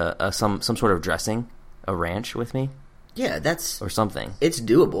take some sort of dressing, a ranch with me. Yeah, that's or something. It's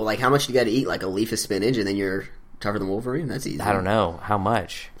doable. Like, how much you got to eat? Like a leaf of spinach, and then you're tougher than Wolverine. That's easy. I don't know how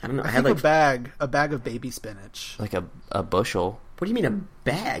much. I don't know. I had think like a bag of baby spinach. Like a bushel. What do you mean a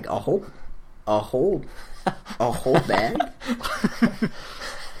bag? A whole bag?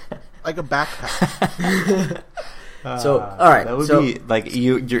 Like a backpack. So all right, that would be like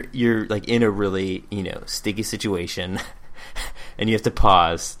you're like in a really sticky situation. And you have to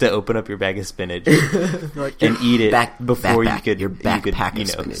pause to open up your bag of spinach Like, and eat it before backpack, you could your backpack of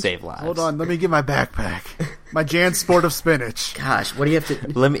spinach. save lives. hold on, let me get my backpack. My Jan Sport of spinach. Gosh, what do you have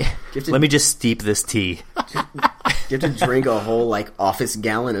to? Let to- me just steep this tea. You have to drink a whole like office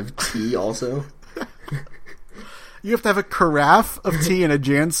gallon of tea. Also, You have to have a carafe of tea and a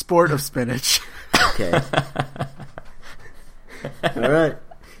Jan Sport of spinach. okay. All right,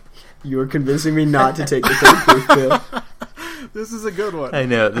 you are convincing me not to take the pain-proof pill. This is a good one. I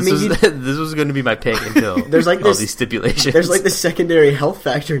know this was going to be my pick until There's like all this- these stipulations. There's like the secondary health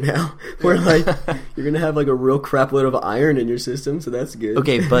factor now, where like you're gonna have like a real crap load of iron in your system, so that's good.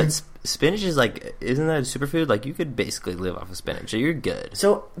 Okay, but spinach is like, isn't that a superfood? Like you could basically live off of spinach, so you're good.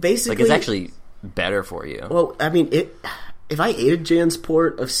 So basically, Like it's actually better for you. well, I mean, if I ate a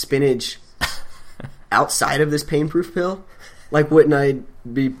Jansport of spinach outside of this pain-proof pill, like wouldn't I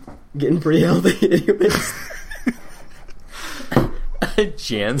be getting pretty healthy anyways?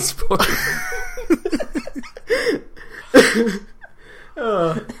 Jansport.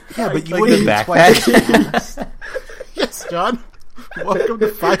 Yeah, but you Like wouldn't the eat twice backpack. as fast. Yes, John. Welcome to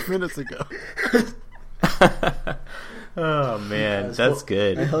 5 minutes ago. Oh man, that's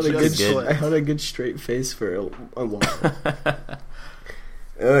good. I held a good straight face for a while.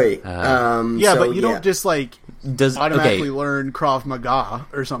 But you don't just automatically learn Krav Maga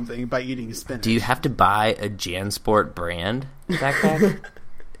or something by eating spinach. Do you have to buy a JanSport brand backpack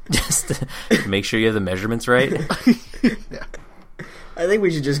just to make sure you have the measurements right? Yeah. I think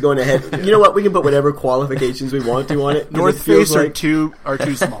we should just go ahead. You know what? We can put whatever qualifications we want to on it. North Face are too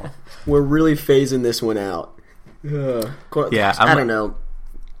small. We're really phasing this one out. Yeah, I don't know.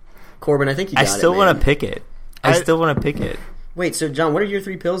 Corbin, I think you got it. I still want to pick it. I still want to pick it. Wait, so John, what are your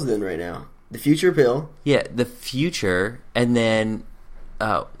 3 pills then right now? The future pill. Yeah, the future, and then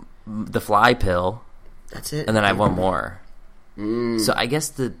the fly pill. That's it. And then I have one more. So I guess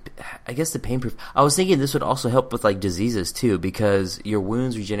the pain proof. I was thinking this would also help with like diseases too, because your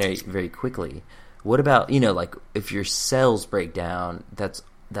wounds regenerate very quickly. What about like if your cells break down? That's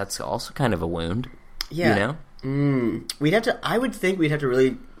also kind of a wound. Yeah. I would think we'd have to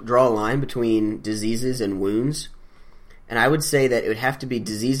really draw a line between diseases and wounds. And I would say that it would have to be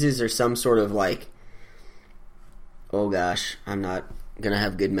diseases or some sort of like, oh gosh, I'm not going to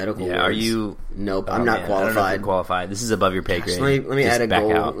have good medical words. Are you? Nope, I'm not qualified. I don't know if you're qualified. This is above your pay grade. Let me add a goal.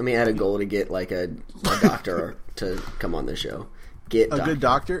 Let me add a goal to get like a doctor to come on the show. Get a good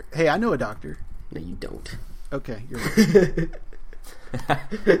doctor? Hey, I know a doctor. No, you don't. Okay, you're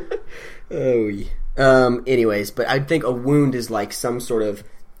right. Anyways, but I think a wound is like some sort of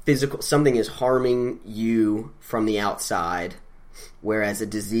physical, something is harming you from the outside, whereas a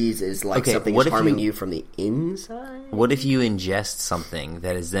disease is like something is harming you from the inside. What if you ingest something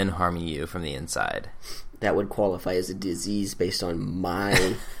that is then harming you from the inside? That would qualify as a disease based on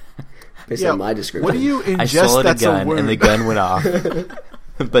my on my description. What do you ingest? I swallowed a gun and the gun went off,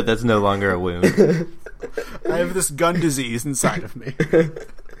 but that's no longer a wound. I have this gun disease inside of me.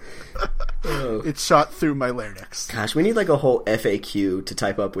 It shot through my larynx. Gosh, we need like a whole FAQ to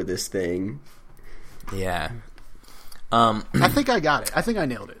type up with this thing. Yeah. I think I got it. I think I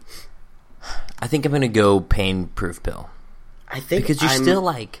nailed it. I think I'm going to go pain-proof pill. I think because you're still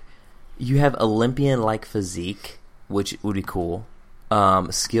like, you have Olympian-like physique, which would be cool.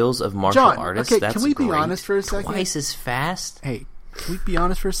 Skills of martial artists. Okay, that's can we be great. honest for a second? Twice as fast. Hey, can we be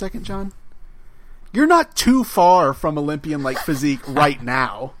honest for a second, John? You're not too far from Olympian-like physique right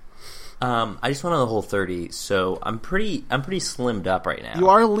now. I just went on the Whole30, so I'm pretty slimmed up right now. You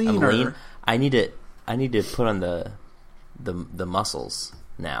are leaner. I'm lean. I need to put on the muscles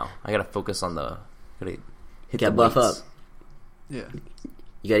now. I gotta focus on the. Gotta buff up. Yeah.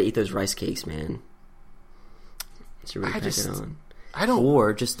 You gotta eat those rice cakes, man. So really pack it on. I don't.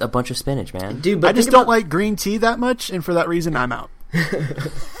 Or just a bunch of spinach, man. Dude, but I just don't like green tea that much, and for that reason, I'm out.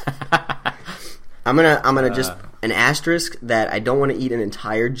 I'm gonna just an asterisk that I don't want to eat an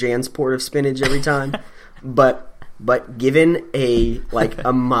entire JanSport of spinach every time, but given a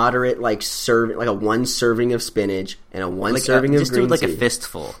moderate serving, like a 1 serving of spinach and a 1 serving of just green do tea, a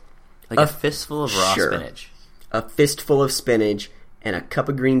fistful, a fistful of raw spinach, a fistful of spinach and a cup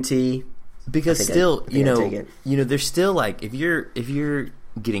of green tea. Because still, there's still like if you're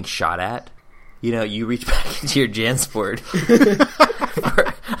getting shot at, you reach back into your JanSport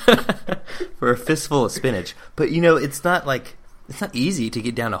for a fistful of spinach. But it's not easy to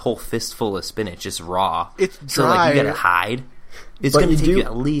get down a whole fistful of spinach just raw. It's dry. So you gotta hide. It's going to take you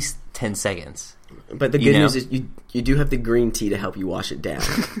at least 10 seconds. But the good news is you do have the green tea to help you wash it down.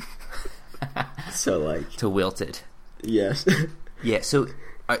 So to wilt it. Yes. Yeah. So.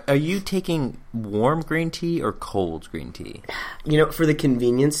 Are you taking warm green tea or cold green tea? For the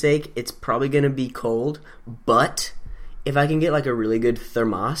convenience sake, it's probably going to be cold. But if I can get a really good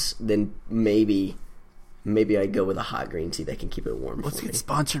thermos, then maybe I go with a hot green tea that can keep it warm. Let's get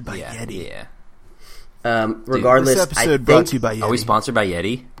sponsored by Yeti. Yeah. Regardless, this episode brought to you by Yeti. Are we sponsored by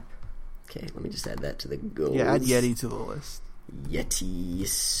Yeti? Okay, let me just add that to the goals. Yeah, add Yeti to the list. Yeti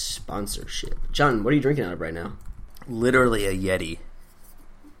sponsorship. John, what are you drinking out of right now? Literally a Yeti.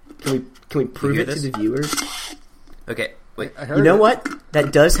 Can we prove it to the viewers? Okay, wait. You know what?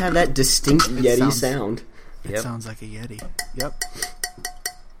 That does have that distinct Yeti sound. It sounds like a Yeti. Yep.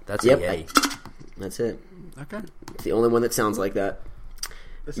 That's a Yeti. That's it. Okay. It's the only one that sounds like that.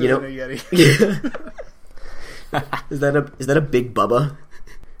 This isn't a Yeti. Is that a Big Bubba?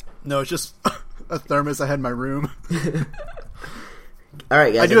 No, it's just a thermos I had in my room. All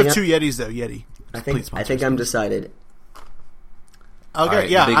right, guys. I do have 2 Yetis though. Yeti. I think I'm decided. Okay, right,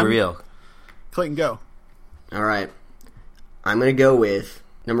 yeah. Big reveal. Clayton, go. All right. I'm going to go with,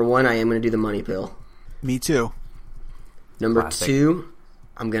 number 1, I am going to do the money pill. Me too. Number 2,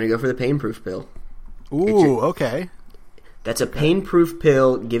 I'm going to go for the pain-proof pill. Ooh, okay. That's a pain-proof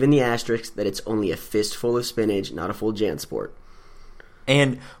pill, given the asterisk that it's only a fistful of spinach, not a full Jansport.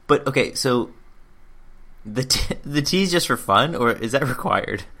 But okay, so the tea's just for fun, or is that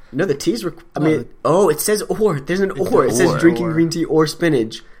required? No, the tea's... it says or. There's an or. It says drinking green tea or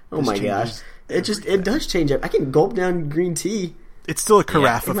spinach. Oh my gosh. It does change it. I can gulp down green tea. It's still a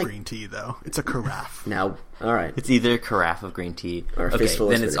carafe of green tea, though. It's a carafe. Now, all right. It's either a carafe of green tea or a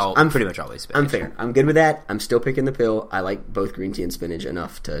fistful of spinach. I'm pretty much always spinach. I'm fair. I'm good with that. I'm still picking the pill. I like both green tea and spinach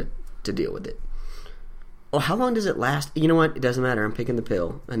enough to deal with it. Well, how long does it last? You know what? It doesn't matter. I'm picking the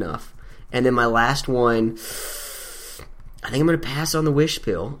pill enough. And then my last one, I think I'm going to pass on the wish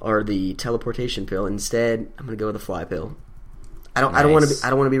pill or the teleportation pill. Instead, I'm going to go with the fly pill. I don't want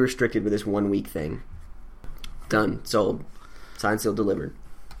to be restricted with this 1 week thing. Done. Sold. Signed, sealed, delivered.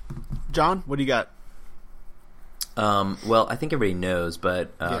 John, what do you got? Well, I think everybody knows,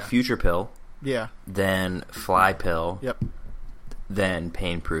 but future pill. Yeah. Then fly pill. Yep. Then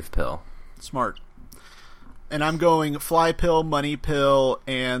pain-proof pill. Smart. And I'm going fly pill, money pill,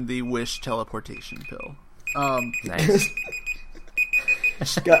 and the wish teleportation pill. Nice.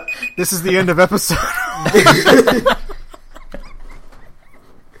 This is the end of episode.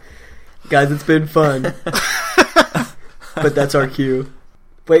 Guys, it's been fun. But that's our cue.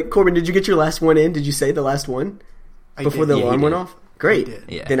 Wait, Corbin, did you get your last one in? Did you say the last one before the alarm went off? Great.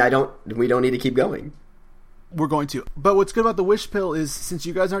 Yeah. Then we don't need to keep going. We're going to. But what's good about the wish pill is since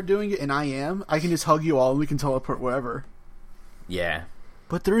you guys aren't doing it and I am, I can just hug you all and we can teleport wherever. Yeah.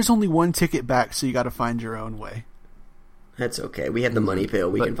 But there is only one ticket back, so you got to find your own way. That's okay. We have the money pill.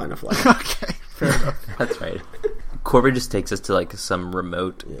 We can find a flight. Okay, fair enough. That's right. Corbin just takes us to like some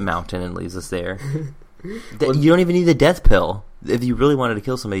remote mountain and leaves us there. You don't even need the death pill. If you really wanted to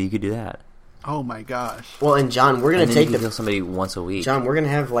kill somebody, you could do that. Oh my gosh. Well, and John, we're going to kill somebody once a week. John, we're going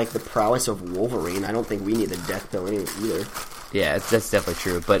to have like the prowess of Wolverine. I don't think we need the death pill either. Yeah, that's definitely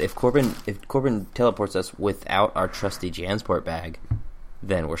true. But if Corbin teleports us without our trusty Jansport bag,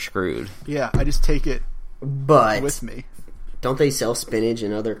 then we're screwed. Yeah, I just take it with me. Don't they sell spinach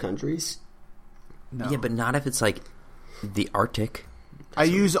in other countries? No. Yeah, but not if it's like the Arctic. I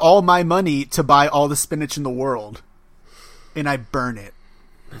use all my money to buy all the spinach in the world, and I burn it.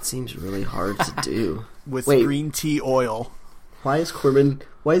 That seems really hard to do. With green tea oil. Why is Corbin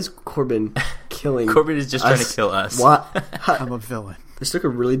killing Corbin is just trying to kill us. What? I'm a villain. This took a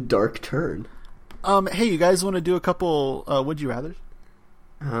really dark turn. Hey, you guys want to do a couple Would You Rathers?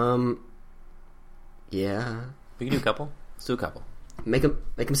 Yeah. We can do a couple? Let's do a couple. Make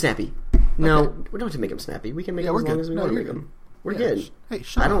them snappy. No, we don't have to make them snappy. We can make them as long as we want to make them. We're good. Hey,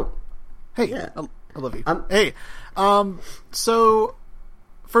 shut up. Hey, yeah. I love you. Hey, so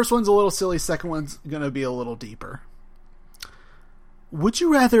first one's a little silly. Second one's going to be a little deeper. Would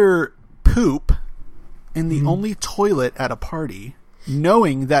you rather poop in the only toilet at a party,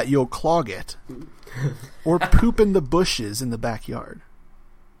 knowing that you'll clog it, or poop in the bushes in the backyard?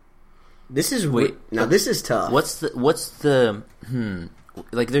 This is this is tough. What's the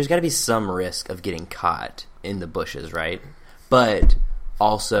like? There's got to be some risk of getting caught in the bushes, right? But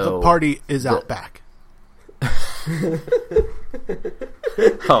also, the party is out back.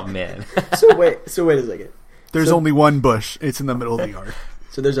 Oh man! So wait a second. There's only one bush. It's in the middle of the yard.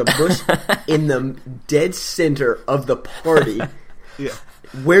 So there's a bush in the dead center of the party. Yeah.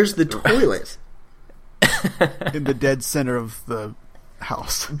 Where's the toilet? In the dead center of the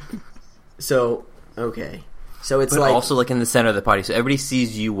house. So okay. So it's but also like in the center of the party, so everybody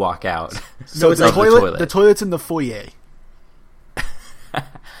sees you walk out. So it's like the toilet. The toilet's in the foyer.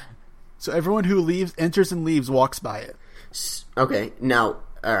 So everyone who enters and leaves, walks by it. Okay. Now,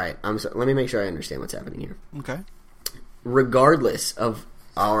 all right. Let me make sure I understand what's happening here. Okay. Regardless of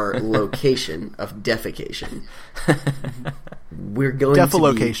our location of defecation, we're going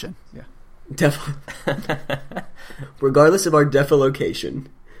defalocation. Regardless of our defalocation,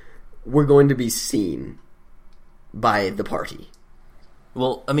 we're going to be seen by the party.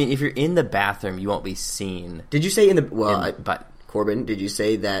 Well, I mean, if you're in the bathroom, you won't be seen. Did you say Corbin, did you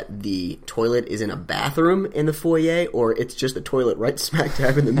say that the toilet is in a bathroom in the foyer, or it's just the toilet right smack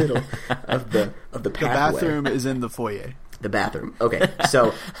dab in the middle of the pathway? The bathroom is in the foyer. The bathroom. Okay.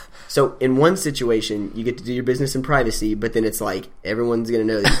 So in one situation, you get to do your business in privacy, but then it's like everyone's going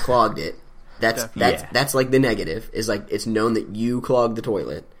to know that you clogged it. That's like the negative, is like it's known that you clogged the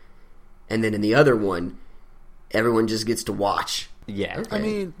toilet. And then in the other one, everyone just gets to watch. Yeah. Okay. I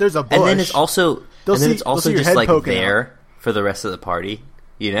mean, there's a bush. And then it's also just like there out for the rest of the party,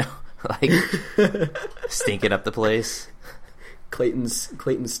 you know? Like stinking up the place. Clayton's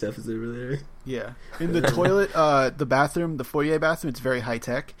stuff is over there. Yeah. In the toilet, the bathroom, the foyer bathroom, it's very high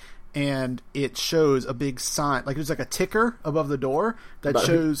tech. and it shows a big sign, like there's like a ticker above the door that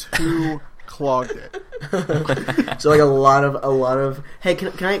shows who clogged it. So like a lot of. Hey,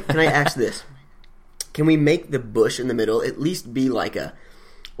 can I ask this? Can we make the bush in the middle at least be like a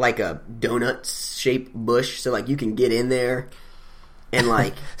donut shaped bush, so like you can get in there and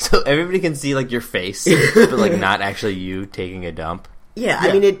like so everybody can see like your face, but like not actually you taking a dump. Yeah,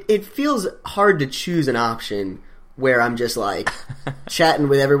 I mean it feels hard to choose an option where I'm just like chatting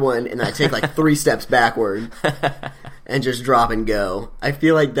with everyone and I take like 3 steps backward and just drop and go. I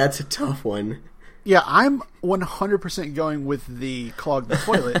feel like that's a tough one. Yeah, I'm 100% going with the clog the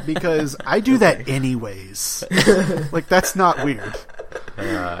toilet because I do that anyways. Like, that's not weird.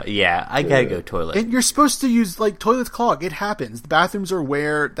 Yeah, I gotta go toilet. And you're supposed to use, like, toilets clog. It happens. The bathrooms are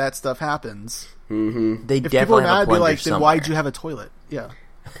where that stuff happens. Mm-hmm. They if definitely people are have mad, a be plunger like, then somewhere. why'd you have a toilet? Yeah.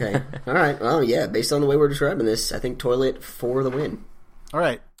 Okay. All right. Well, yeah, based on the way we're describing this, I think toilet for the win. All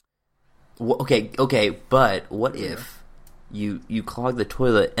right. Okay, but what if you clog the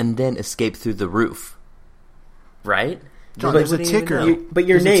toilet and then escape through the roof? Right? John, there's a ticker. But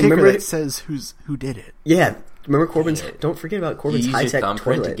your there's name, a ticker remember that says who did it. Yeah. Remember Corbin's... Don't forget about You Corbin's use your high-tech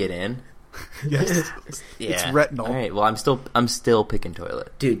thumbprint toilet. to get in. Yes. Yeah. It's retinal. All right. Well, I'm still picking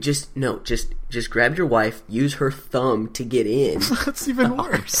toilet. Dude, just grab your wife, use her thumb to get in. That's even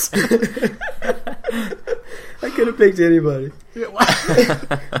worse. I could have picked anybody.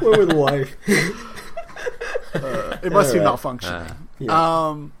 Went with wife. It must be malfunctioning. Yeah.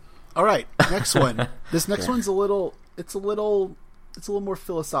 All right, next one. This next one's a little more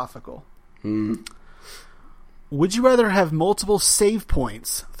philosophical. Would you rather have multiple save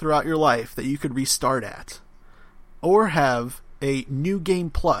points throughout your life that you could restart at, or have a new game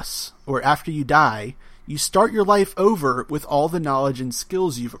plus, or after you die, you start your life over with all the knowledge and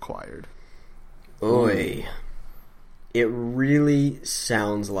skills you've acquired? Oy. It really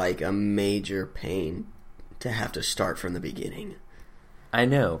sounds like a major pain to have to start from the beginning. I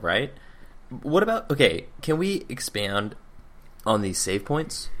know, right? What about... Okay, can we expand on these save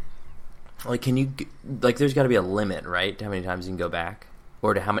points? Like, can you... Like, there's got to be a limit, right? To how many times you can go back?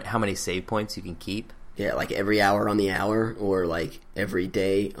 Or to how many save points you can keep? Yeah, like every hour on the hour, or like every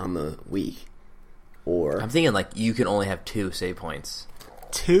day on the week. Or... I'm thinking, like, you can only have 2 save points.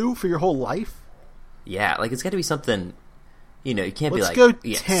 2 for your whole life? Yeah, like, it's got to be something... You know, you can't Let's be like...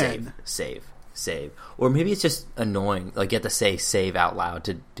 go 10. Save. Or maybe it's just annoying. Like, you have to say save out loud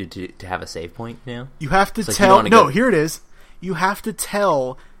to have a save point, you know? You have to It's like tell... you don't wanna Here it is. You have to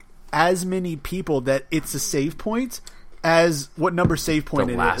tell as many people that it's a save point as what number save point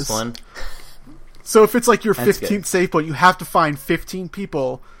The it last is. one. So if it's like your That's 15th good. save point, you have to find 15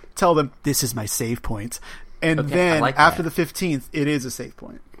 people, tell them, this is my save point. And Okay, I then like after that. the 15th, it is a save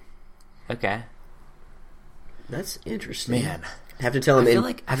point. Okay. That's interesting. Man. I have to tell him I in, feel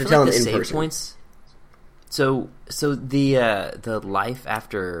like, I have I to feel tell like him the in save person. points... So the life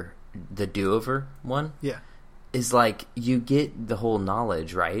after the do-over one Yeah. is like you get the whole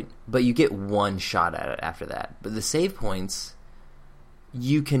knowledge, right? But you get one shot at it after that. But the save points,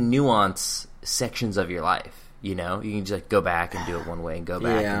 you can nuance sections of your life. You know, you can just like go back and do it one way and go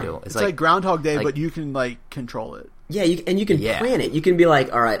back and do it. It's like Groundhog Day, but you can like control it. Yeah, and you can plan it. You can be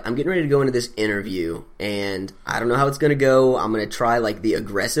like, all right, I'm getting ready to go into this interview, and I don't know how it's going to go. I'm going to try like the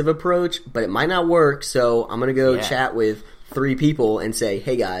aggressive approach, but it might not work, so I'm going to go chat with 3 people and say,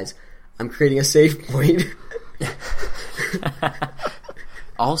 hey guys, I'm creating a save point.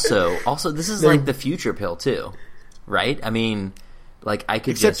 Also, this is like the future pill too, right? I mean, like I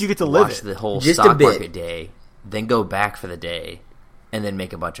could Except just you get to live watch it. the whole Just a stock bit. market day, then go back for the day, and then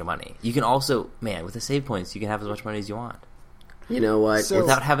make a bunch of money. You can also, man, with the save points, you can have as much money as you want You know what? So-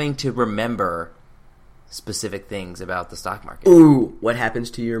 without having to remember specific things about the stock market. Ooh, what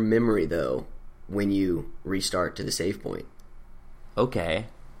happens to your memory though when you restart to the save point? Okay,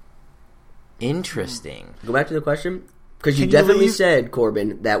 interesting. Go back to the question, because you Can you definitely leave- said,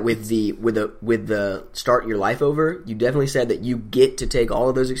 Corbin, that with the start your life over, you definitely said that you get to take all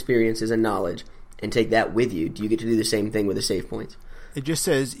of those experiences and knowledge and take that with you. Do you get to do the same thing with the save points? It just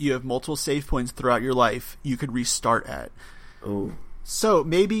says you have multiple save points throughout your life you could restart at. Oh, So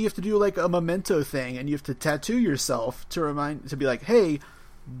maybe you have to do like a memento thing, and you have to tattoo yourself to be like, hey,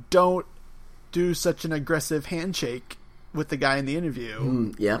 don't do such an aggressive handshake with the guy in the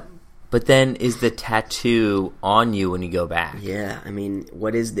interview. yeah. But then, is the tattoo on you when you go back? Yeah, I mean,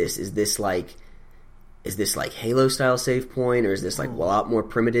 what is this? Is this like Halo style save point, or is this like a lot more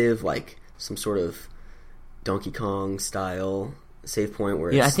primitive, like some sort of Donkey Kong style save point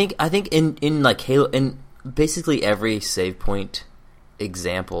where Yeah, it's... I think in like Halo, in basically every save point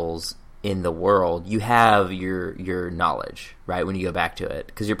examples in the world, you have your knowledge, right? When you go back to it,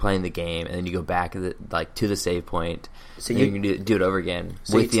 because you're playing the game, and then you go back to the save point, so you can do it over again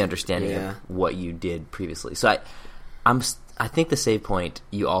with the understanding of what you did previously. So I think the save point,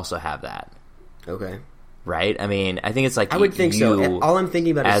 you also have that. Okay. Right? I mean, I think it's like I would think so. All I'm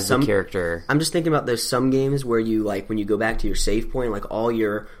thinking about as is some the character. I'm just thinking about there's some games where you like when you go back to your save point, like all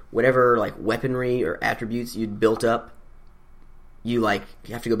your whatever like weaponry or attributes you'd built up, you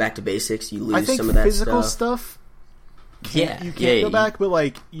have to go back to basics. You lose some of that physical stuff. You can't go back, but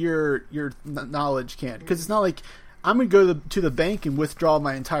like your knowledge can't, because it's not like I'm going to go to the bank and withdraw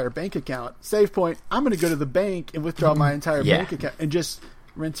my entire bank account. Save point, I'm going to go to the bank and withdraw my entire bank account and just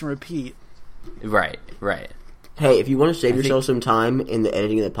rinse and repeat. Right. Hey, if you want to save yourself some time in the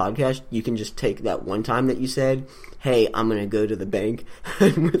editing of the podcast, you can just take that one time that you said, hey, I'm going to go to the bank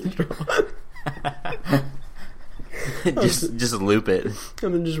and withdraw. just loop it.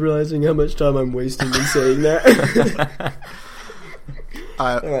 I'm just realizing how much time I'm wasting in saying that.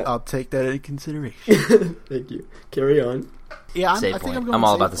 I'll take that into consideration. Thank you. Carry on. Yeah, I think I'm going. I'm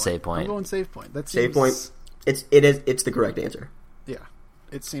all about the save point. I'm going save point. Save point. It's the correct answer. Yeah,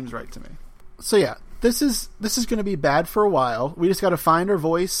 it seems right to me. So yeah, this is going to be bad for a while. We just got to find our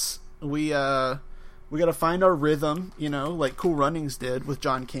voice. We got to find our rhythm. Like Cool Runnings did with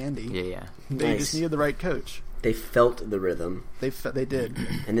John Candy. Yeah. They just needed the right coach. They felt the rhythm. They did,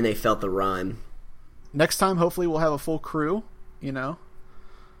 and then they felt the rhyme. Next time, hopefully, we'll have a full crew. The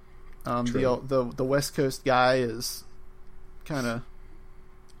West Coast guy is kind of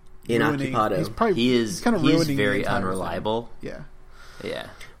inoccupado. He's kind of ruining. He's very unreliable. Thing. Yeah.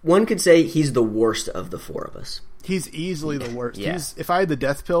 One could say he's the worst of the four of us. He's easily the worst. Yeah. If I had the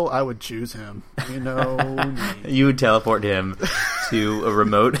death pill, I would choose him. You would teleport him to a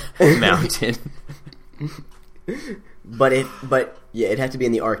remote mountain. But it'd have to be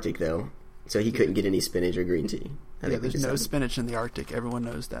in the Arctic though, so he couldn't get any spinach or green tea. There's no spinach in the Arctic. Everyone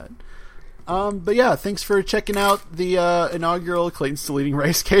knows that. But yeah, thanks for checking out the inaugural Clayton's Still Eating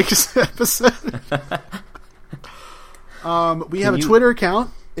Rice Cakes episode. We have a Twitter account.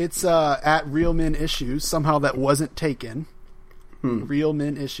 It's at Real Men Issues. Somehow that wasn't taken. Real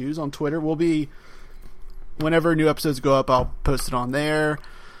Men Issues on Twitter. Will be whenever new episodes go up, I'll post it on there.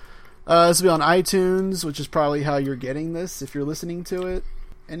 This will be on iTunes, which is probably how you're getting this if you're listening to it.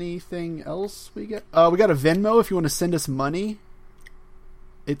 Anything else we get? We got a Venmo if you want to send us money.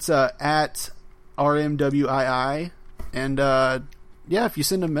 It's at RMWII. And if you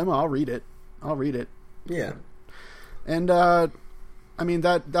send a memo, I'll read it. Yeah. And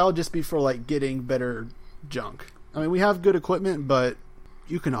that'll just be for like getting better junk. I mean, we have good equipment, but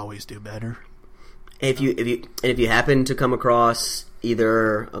you can always do better. If you happen to come across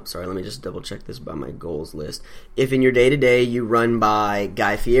either, let me just double check this by my goals list. If in your day to day you run by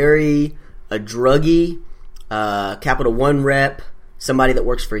Guy Fieri, a druggie, Capital One rep, somebody that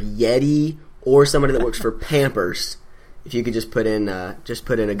works for Yeti, or somebody that works for Pampers, if you could just put in a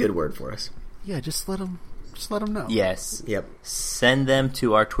good word for us. Yeah, just let them know. Yes. Yep. Send them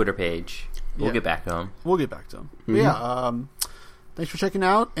to our Twitter page. We'll get back to them. Mm-hmm. Yeah. Thanks for checking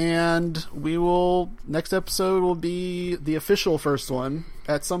out, and next episode will be the official first one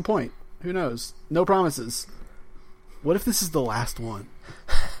at some point. Who knows? No promises. What if this is the last one?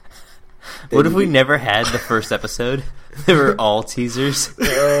 What if we never had the first episode? They were all teasers.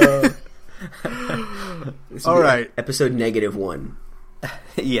 All right. Episode -1.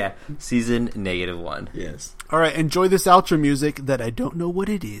 Yeah. Season -1. Yes. All right. Enjoy this outro music that I don't know what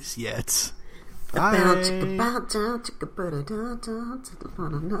it is yet. Bye.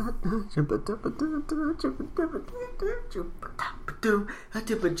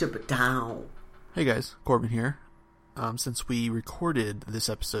 Hey guys, Corbin here. Since we recorded this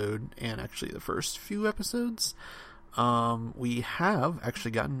episode and actually the first few episodes, we have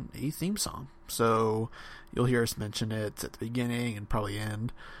actually gotten a theme song. So you'll hear us mention it at the beginning and probably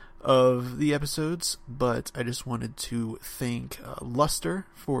end of the episodes, but I just wanted to thank Luster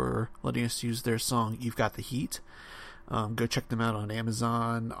for letting us use their song You've Got the Heat. Go check them out on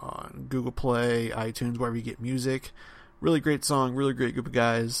Amazon, on Google Play, iTunes, wherever you get music. Really great song, really great group of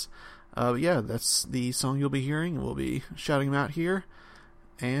guys. Yeah, that's the song you'll be hearing, and we'll be shouting them out here,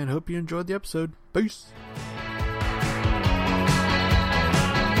 and hope you enjoyed the episode. Peace!